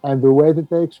 And the way that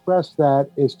they express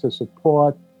that is to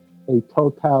support a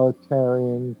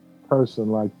totalitarian person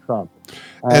like Trump.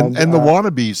 And the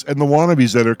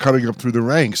wannabes that are coming up through the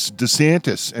ranks,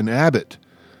 DeSantis and Abbott.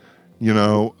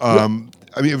 I mean,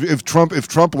 if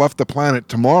Trump left the planet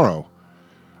tomorrow,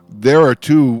 there are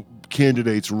two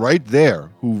candidates right there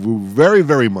who very,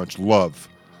 very much love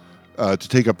to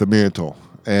take up the mantle,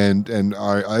 and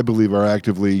I believe are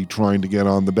actively trying to get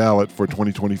on the ballot for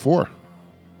 2024.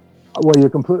 Well, you're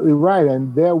completely right,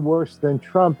 and they're worse than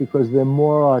Trump because they're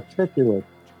more articulate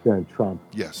than Trump.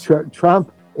 Yes,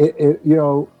 Trump.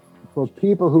 For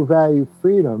people who value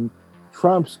freedom,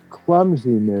 Trump's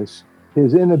clumsiness,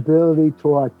 his inability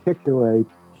to articulate,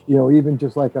 even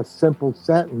just like a simple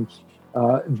sentence,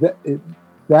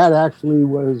 that actually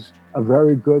was a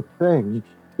very good thing.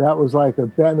 That was like a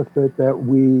benefit that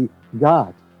we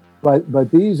got.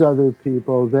 But these other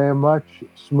people, they're much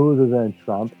smoother than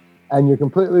Trump. And you're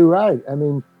completely right. I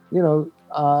mean,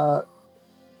 that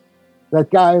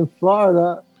guy in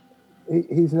Florida,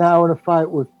 he's now in a fight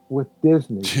with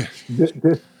Disney.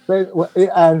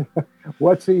 And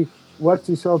what's he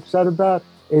so upset about?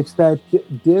 It's that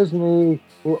Disney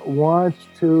wants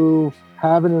to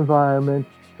have an environment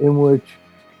in which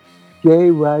gay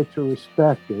rights are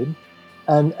respected,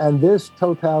 and this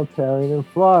totalitarian in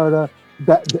Florida,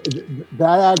 that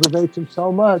aggravates him so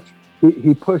much.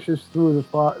 He pushes through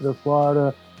the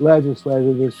Florida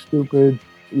legislature this stupid,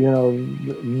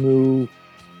 new,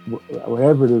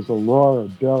 whatever it is, a law or a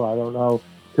bill, I don't know,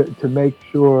 to make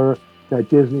sure that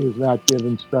Disney is not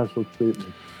given special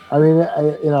treatment. I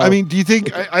mean, do you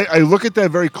think I look at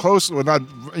that very closely? Well, not,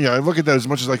 I look at that as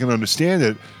much as I can understand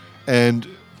it, and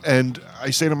I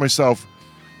say to myself,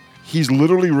 he's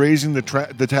literally raising the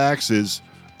taxes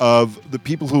of the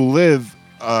people who live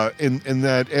in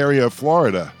that area of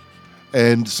Florida.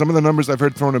 And some of the numbers I've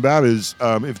heard thrown about is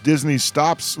if Disney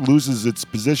loses its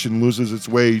position, loses its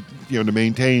way, to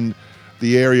maintain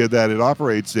the area that it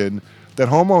operates in, that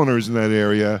homeowners in that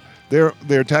area,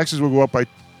 their taxes will go up by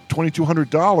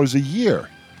 $2,200 a year.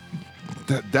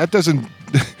 That doesn't.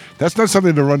 That's not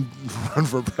something to run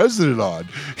for president on.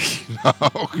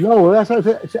 No, well, that's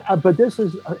what but this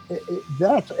is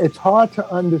it's hard to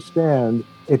understand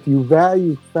if you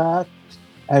value facts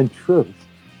and truth,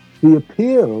 the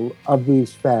appeal of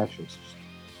these fascists.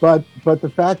 But the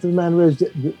fact of the matter is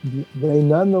they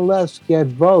nonetheless get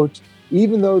votes,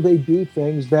 even though they do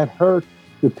things that hurt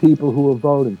the people who are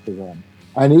voting for them.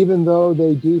 And even though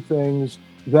they do things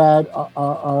that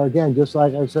are again, just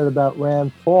like I said about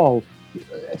Rand Paul,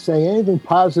 saying anything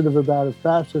positive about a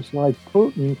fascist like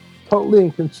Putin, totally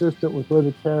inconsistent with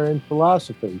libertarian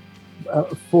philosophy.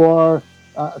 For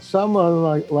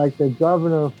someone like the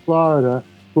governor of Florida,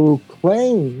 who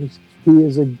claims he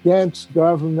is against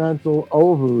governmental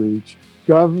overreach,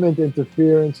 government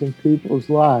interference in people's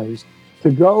lives,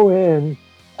 to go in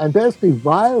and basically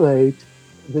violate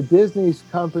the Disney's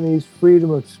company's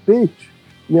freedom of speech.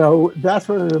 That's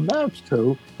what it amounts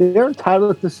to. They're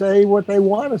entitled to say what they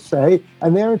want to say,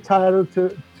 and they're entitled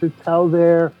to tell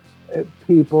their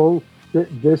people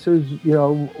that this is,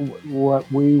 what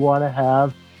we want to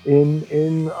have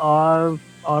in our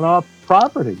on our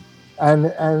property, and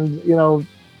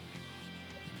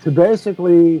to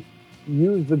basically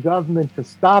use the government to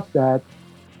stop that.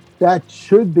 That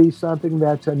should be something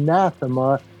that's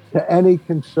anathema to any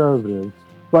conservative.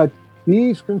 But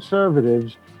these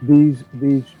conservatives, these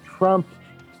Trump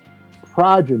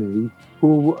progeny,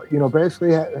 who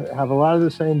basically have a lot of the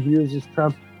same views as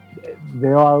Trump, they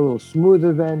are a little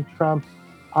smoother than Trump.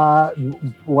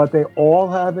 What they all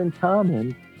have in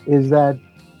common is that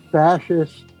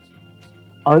fascist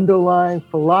underlying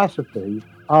philosophy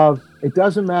of it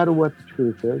doesn't matter what the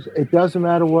truth is, it doesn't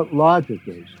matter what logic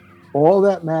is. All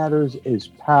that matters is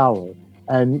power,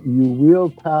 and you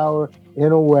wield power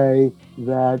in a way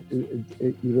that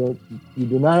you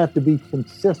do not have to be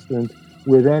consistent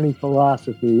with any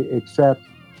philosophy except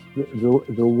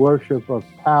the worship of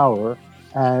power,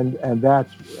 and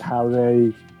that's how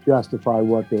they justify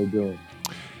what they're doing.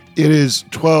 It is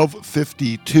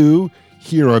 12:52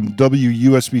 here on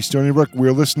WUSB Stony Brook.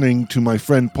 We're listening to my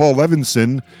friend Paul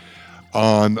Levinson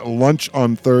on Lunch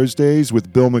on Thursdays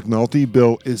with Bill McNulty.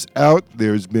 Bill is out.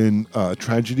 There's been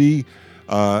tragedy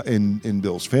in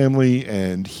Bill's family,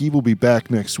 and he will be back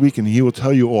next week, and he will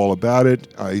tell you all about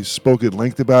it. I spoke at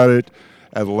length about it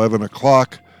at 11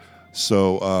 o'clock.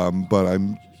 So, but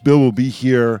Bill will be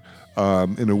here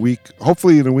in a week.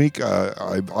 Hopefully in a week.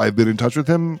 I've been in touch with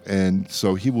him, and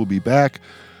so he will be back.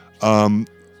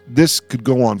 This could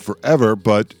go on forever,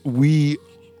 but we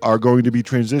are going to be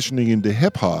transitioning into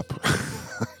hip-hop,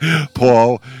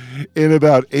 Paul, in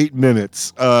about 8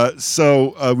 minutes.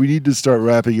 So we need to start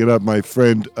wrapping it up. My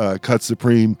friend Cut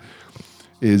Supreme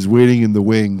is waiting in the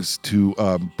wings to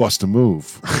bust a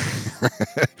move,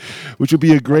 which would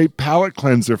be a great palate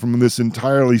cleanser from this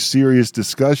entirely serious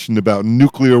discussion about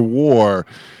nuclear war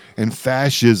and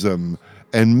fascism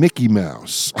and Mickey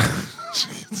Mouse.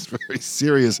 It's very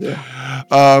serious. Yeah.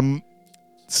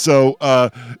 So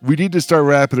we need to start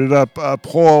wrapping it up.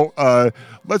 Paul,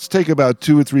 let's take about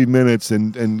 2 or 3 minutes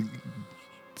and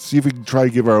see if we can try to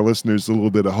give our listeners a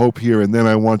little bit of hope here. And then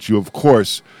I want you, of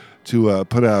course, to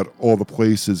put out all the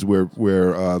places where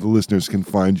the listeners can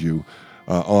find you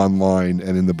online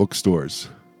and in the bookstores.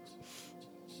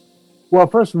 Well,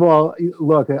 first of all,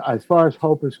 look, as far as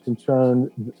hope is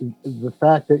concerned, the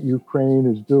fact that Ukraine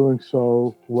is doing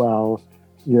so well,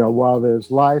 while there's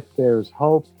life, there's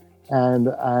hope. And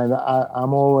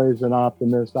I'm always an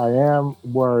optimist. I am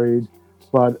worried,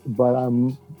 but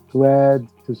I'm glad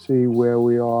to see where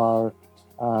we are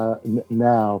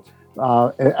now.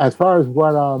 As far as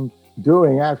what I'm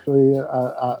doing, actually,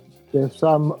 there's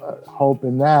some hope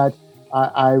in that.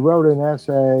 I wrote an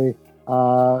essay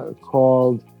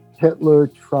called Hitler,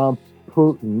 Trump,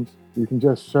 Putin. You can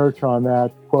just search on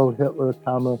that, quote, Hitler,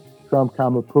 comma, Trump,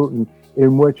 comma, Putin,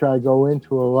 in which I go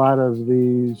into a lot of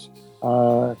these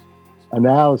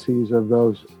analyses of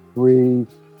those three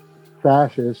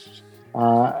fascists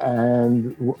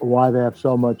and why they have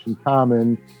so much in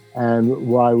common and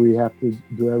why we have to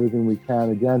do everything we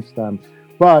can against them.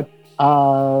 But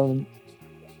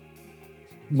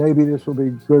maybe this will be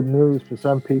good news for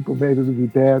some people. Maybe it'll be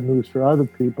bad news for other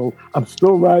people. I'm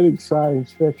still writing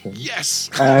science fiction. Yes!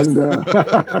 And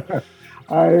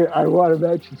I want to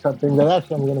mention something that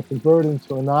actually I'm going to convert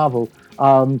into a novel.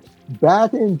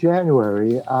 Back in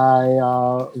January, I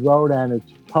wrote, and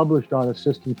it's published on a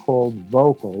system called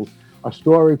Vocal, a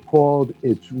story called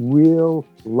It's Real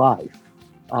Life.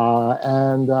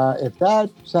 And if that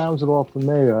sounds at all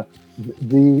familiar,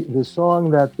 the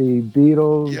song that the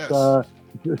Beatles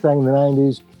sang in the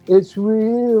 90s, It's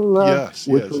Real Life,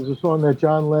 which was a song that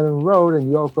John Lennon wrote,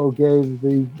 and Yoko gave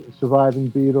the surviving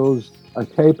Beatles a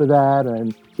tape of that,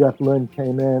 and Jeff Lynne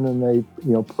came in and they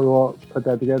put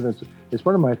that together. It's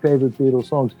one of my favorite Beatles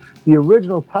songs. The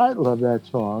original title of that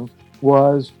song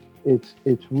was It's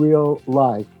Real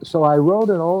Life. So I wrote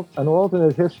an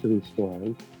alternate history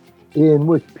story in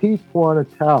which Pete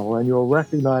Fornatale, and you'll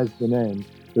recognize the name,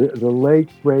 the late,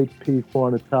 great Pete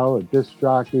Fornatale, a disc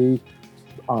jockey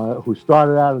who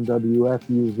started out on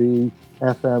WFUV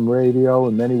FM radio,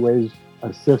 in many ways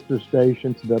a sister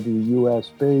station to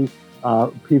WUSB.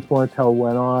 Pete Fornatale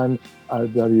went on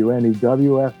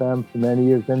WNEW FM for many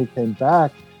years. Then he came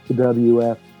back to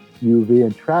WFUV,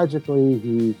 and tragically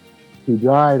he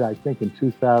died, I think, in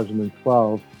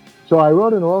 2012. So I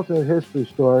wrote an alternate history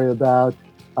story about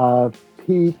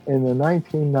Pete in the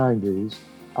 1990s,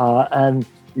 and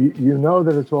you know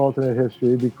that it's alternate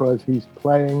history because he's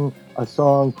playing a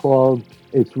song called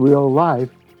 "It's Real Life"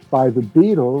 by the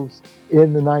Beatles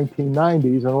in the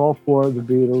 1990s, and all four of the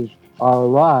Beatles are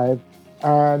alive.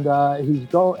 And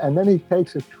and then he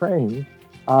takes a train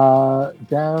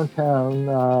downtown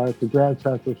to Grand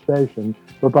Central Station.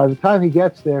 But by the time he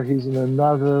gets there, he's in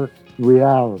another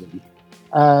reality.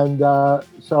 And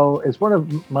so it's one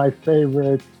of my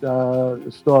favorite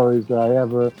stories that I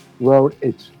ever wrote.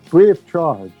 It's free of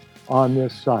charge on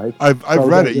this site. I've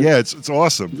read it. Yeah, it's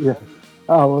awesome. Yeah.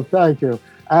 Oh, well, thank you.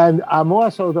 And I'm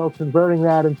also, though, converting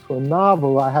that into a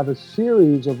novel. I have a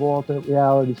series of alternate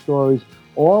reality stories,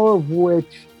 all of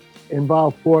which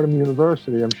involve Fordham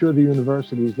University. I'm sure the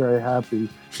university is very happy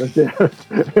that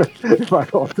they're my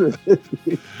alternate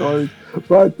history stories.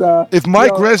 But if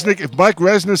Mike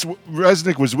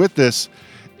Resnick was with this,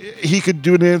 he could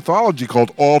do an anthology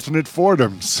called Alternate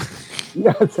Fordhams.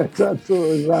 Yes, that's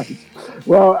absolutely right.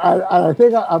 Well, I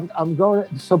think I'm going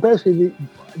to, so basically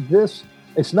this,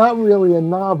 it's not really a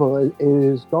novel. It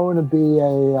is going to be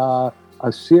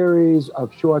a series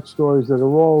of short stories that are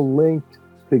all linked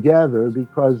together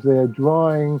because they're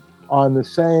drawing on the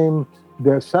same.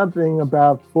 There's something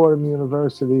about Fordham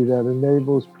University that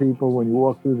enables people, when you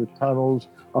walk through the tunnels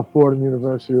of Fordham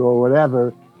University or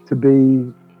whatever, to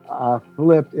be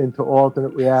flipped into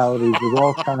alternate realities with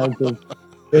all kinds of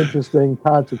interesting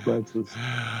consequences.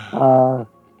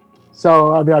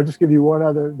 So, I mean, I'll just give you one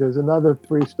other. There's another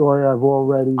free story I've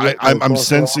already written. I'm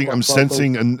sensing a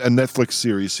Netflix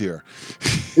series here.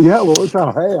 Yeah, well,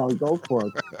 hey, I'll go for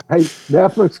it. Hey,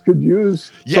 Netflix could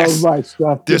use some of my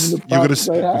stuff. You're gonna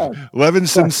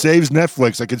Levinson saves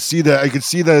Netflix. I could see that. I could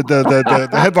see the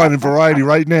headline in Variety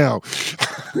right now.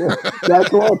 Yeah,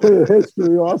 that's alternate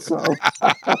history, also.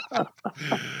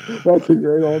 That's a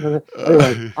great alternate.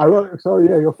 Anyway, I wrote. So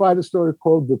yeah, you'll find a story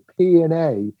called "The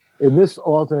P&A." In this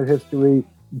alternate history,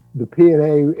 the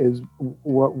P&A is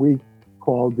what we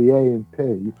call the A and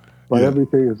P, but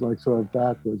everything is like sort of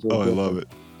backwards. I love it.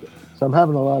 So I'm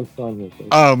having a lot of fun with it.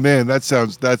 Oh man, that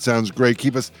sounds great.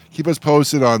 Keep us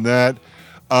posted on that.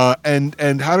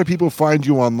 And how do people find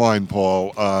you online,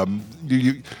 Paul?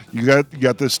 You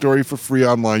got this story for free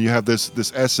online. You have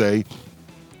this essay,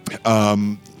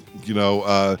 that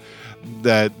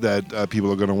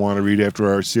people are going to want to read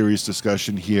after our serious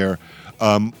discussion here.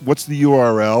 What's the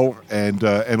URL? And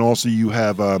also you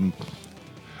have a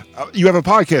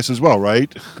podcast as well,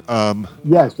 right?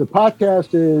 Yes, the podcast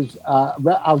is.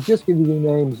 I'll just give you the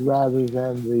names rather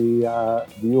than the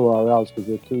URLs because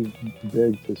they're too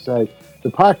big to say.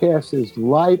 The podcast is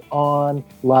Light On,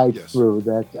 Light Through.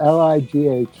 That's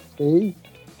LIGHT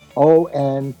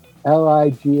ON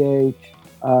LIGHT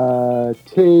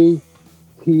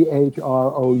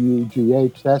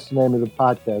THROUGH. That's the name of the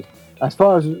podcast. As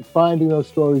far as finding those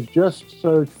stories, just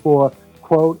search for,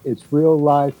 quote, "It's Real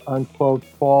Life," unquote,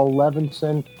 Paul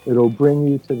Levinson. It'll bring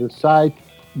you to the site.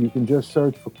 You can just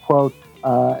search for, quote,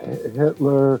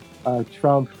 Hitler,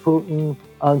 Trump, Putin,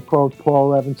 unquote,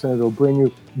 Paul Levinson. It'll bring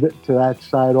you to that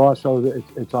site also.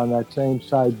 It's on that same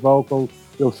site, Vocal.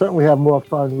 You'll certainly have more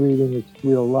fun reading "It's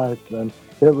Real Life" than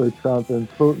Hitler, Trump, and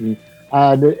Putin.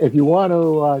 And if you want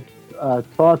to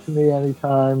talk to me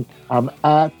anytime, I'm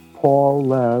at Paul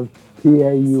Lev,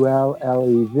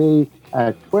 PAULLEV,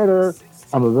 at Twitter.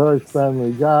 I'm a very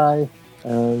friendly guy.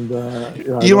 And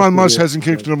Elon Musk hasn't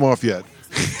kicked him off yet.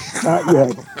 Not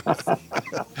yet.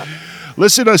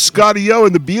 Listen, Scotty O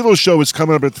and the Beatles show is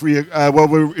coming up at 3.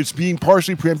 It's being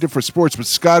partially preempted for sports, but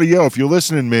Scotty O, if you're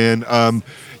listening, man,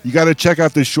 you got to check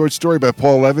out this short story by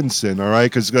Paul Levinson, all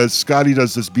right? Because Scotty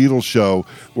does this Beatles show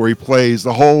where he plays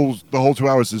the whole 2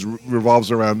 hours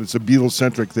revolves around. It's a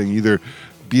Beatles-centric thing, either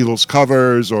Beatles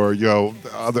covers or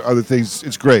other things.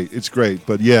 It's great.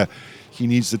 But yeah, he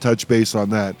needs to touch base on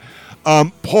that.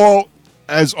 Paul,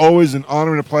 as always, an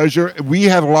honor and a pleasure. We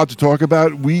had a lot to talk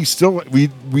about. We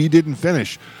didn't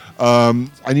finish. I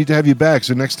need to have you back.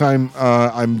 So next time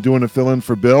I'm doing a fill-in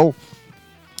for Bill,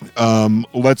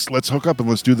 let's hook up and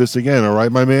let's do this again. All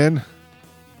right, my man?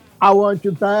 I want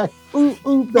you back. Ooh,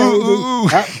 baby. Ooh.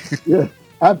 Yeah,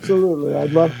 absolutely.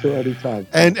 I'd love to anytime.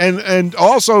 And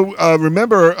also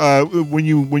remember when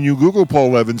you Google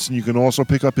Paul Levinson, you can also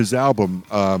pick up his album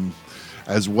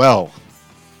as well.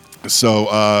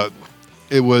 So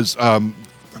it was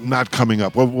not coming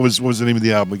up. What was the name of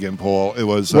the album again, Paul? It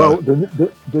was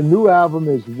the new album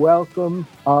is Welcome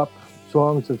Up,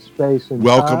 Songs of Space and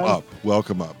Time.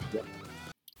 Welcome Up. Yeah.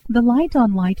 The Light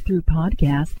on Light Through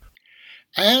podcast.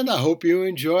 And I hope you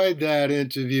enjoyed that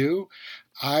interview.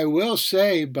 I will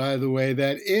say, by the way,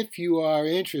 that if you are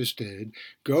interested,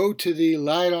 go to the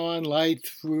Light on Light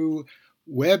Through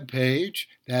webpage.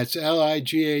 That's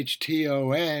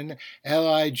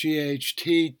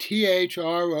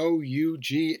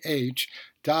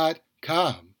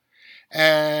lightthroughh.com.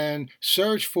 And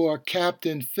search for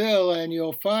Captain Phil, and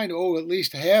you'll find, at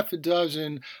least half a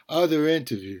dozen other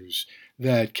interviews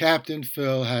that Captain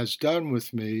Phil has done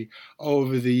with me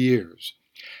over the years.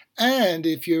 And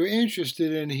if you're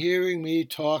interested in hearing me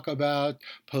talk about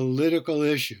political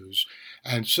issues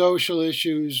and social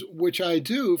issues, which I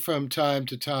do from time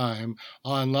to time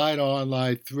on Light On,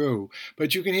 Light Through,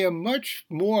 but you can hear much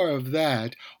more of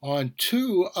that on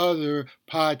two other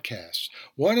podcasts.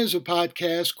 One is a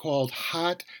podcast called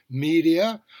Hot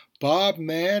Media. Bob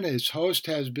Mann, his host,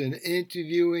 has been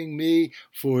interviewing me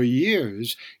for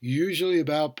years, usually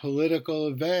about political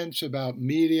events, about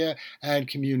media and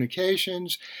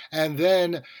communications. And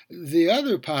then the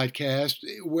other podcast,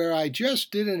 where I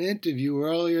just did an interview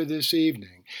earlier this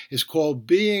evening, is called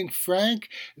Being Frank.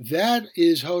 That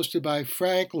is hosted by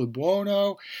Frank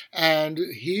LeBuono, and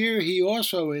here he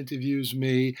also interviews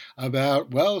me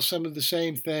about, some of the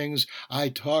same things I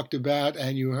talked about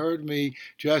and you heard me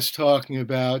just talking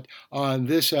about on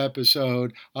this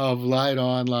episode of Light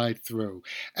On, Light Through.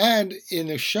 And in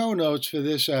the show notes for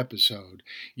this episode,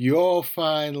 you'll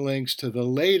find links to the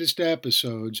latest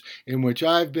episodes in which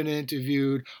I've been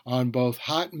interviewed on both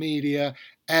Hot Media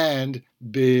and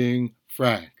Being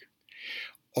Frank.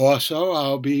 Also,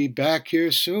 I'll be back here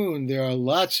soon. There are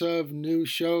lots of new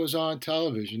shows on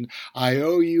television. I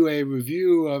owe you a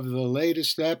review of the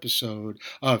latest episode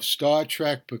of Star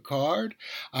Trek Picard.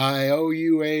 I owe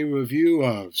you a review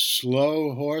of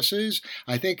Slow Horses.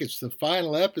 I think it's the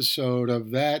final episode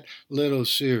of that little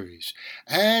series.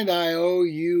 And I owe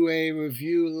you a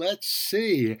review,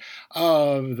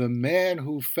 of The Man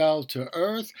Who Fell to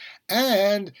Earth,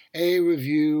 and a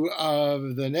review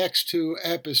of the next two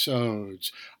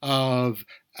episodes of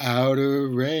Outer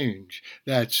Range,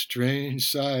 that strange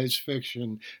science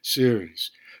fiction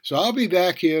series. So I'll be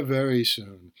back here very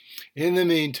soon. In the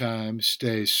meantime,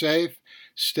 stay safe,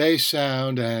 stay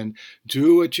sound, and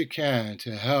do what you can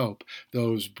to help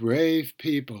those brave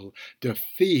people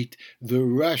defeat the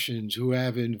Russians who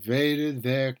have invaded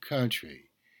their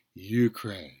country,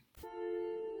 Ukraine.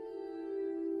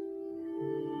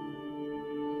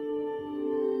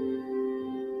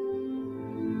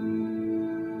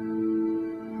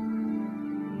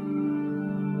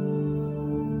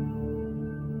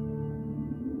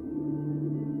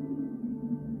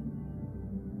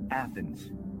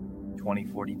 Athens,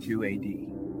 2042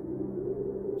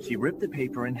 AD. She ripped the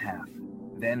paper in half,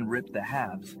 then ripped the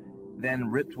halves, then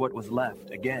ripped what was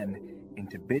left again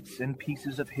into bits and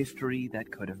pieces of history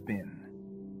that could have been.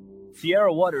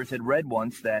 Sierra Waters had read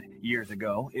once that, years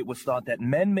ago, it was thought that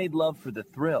men made love for the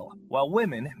thrill, while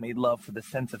women made love for the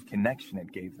sense of connection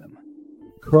it gave them.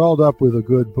 Curled Up with a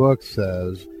Good Book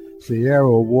says,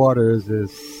 Sierra Waters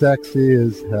is sexy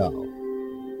as hell.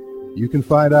 You can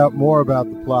find out more about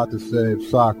The Plot to Save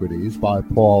Socrates by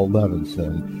Paul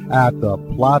Levinson at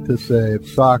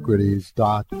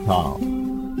theplottoSaveSocrates.com.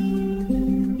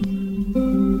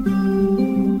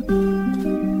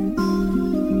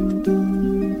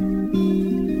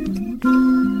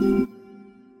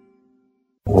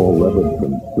 Paul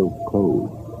Levinson spilled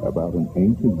code about an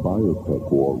ancient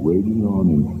biotech war raging on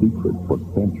in secret for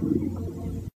centuries.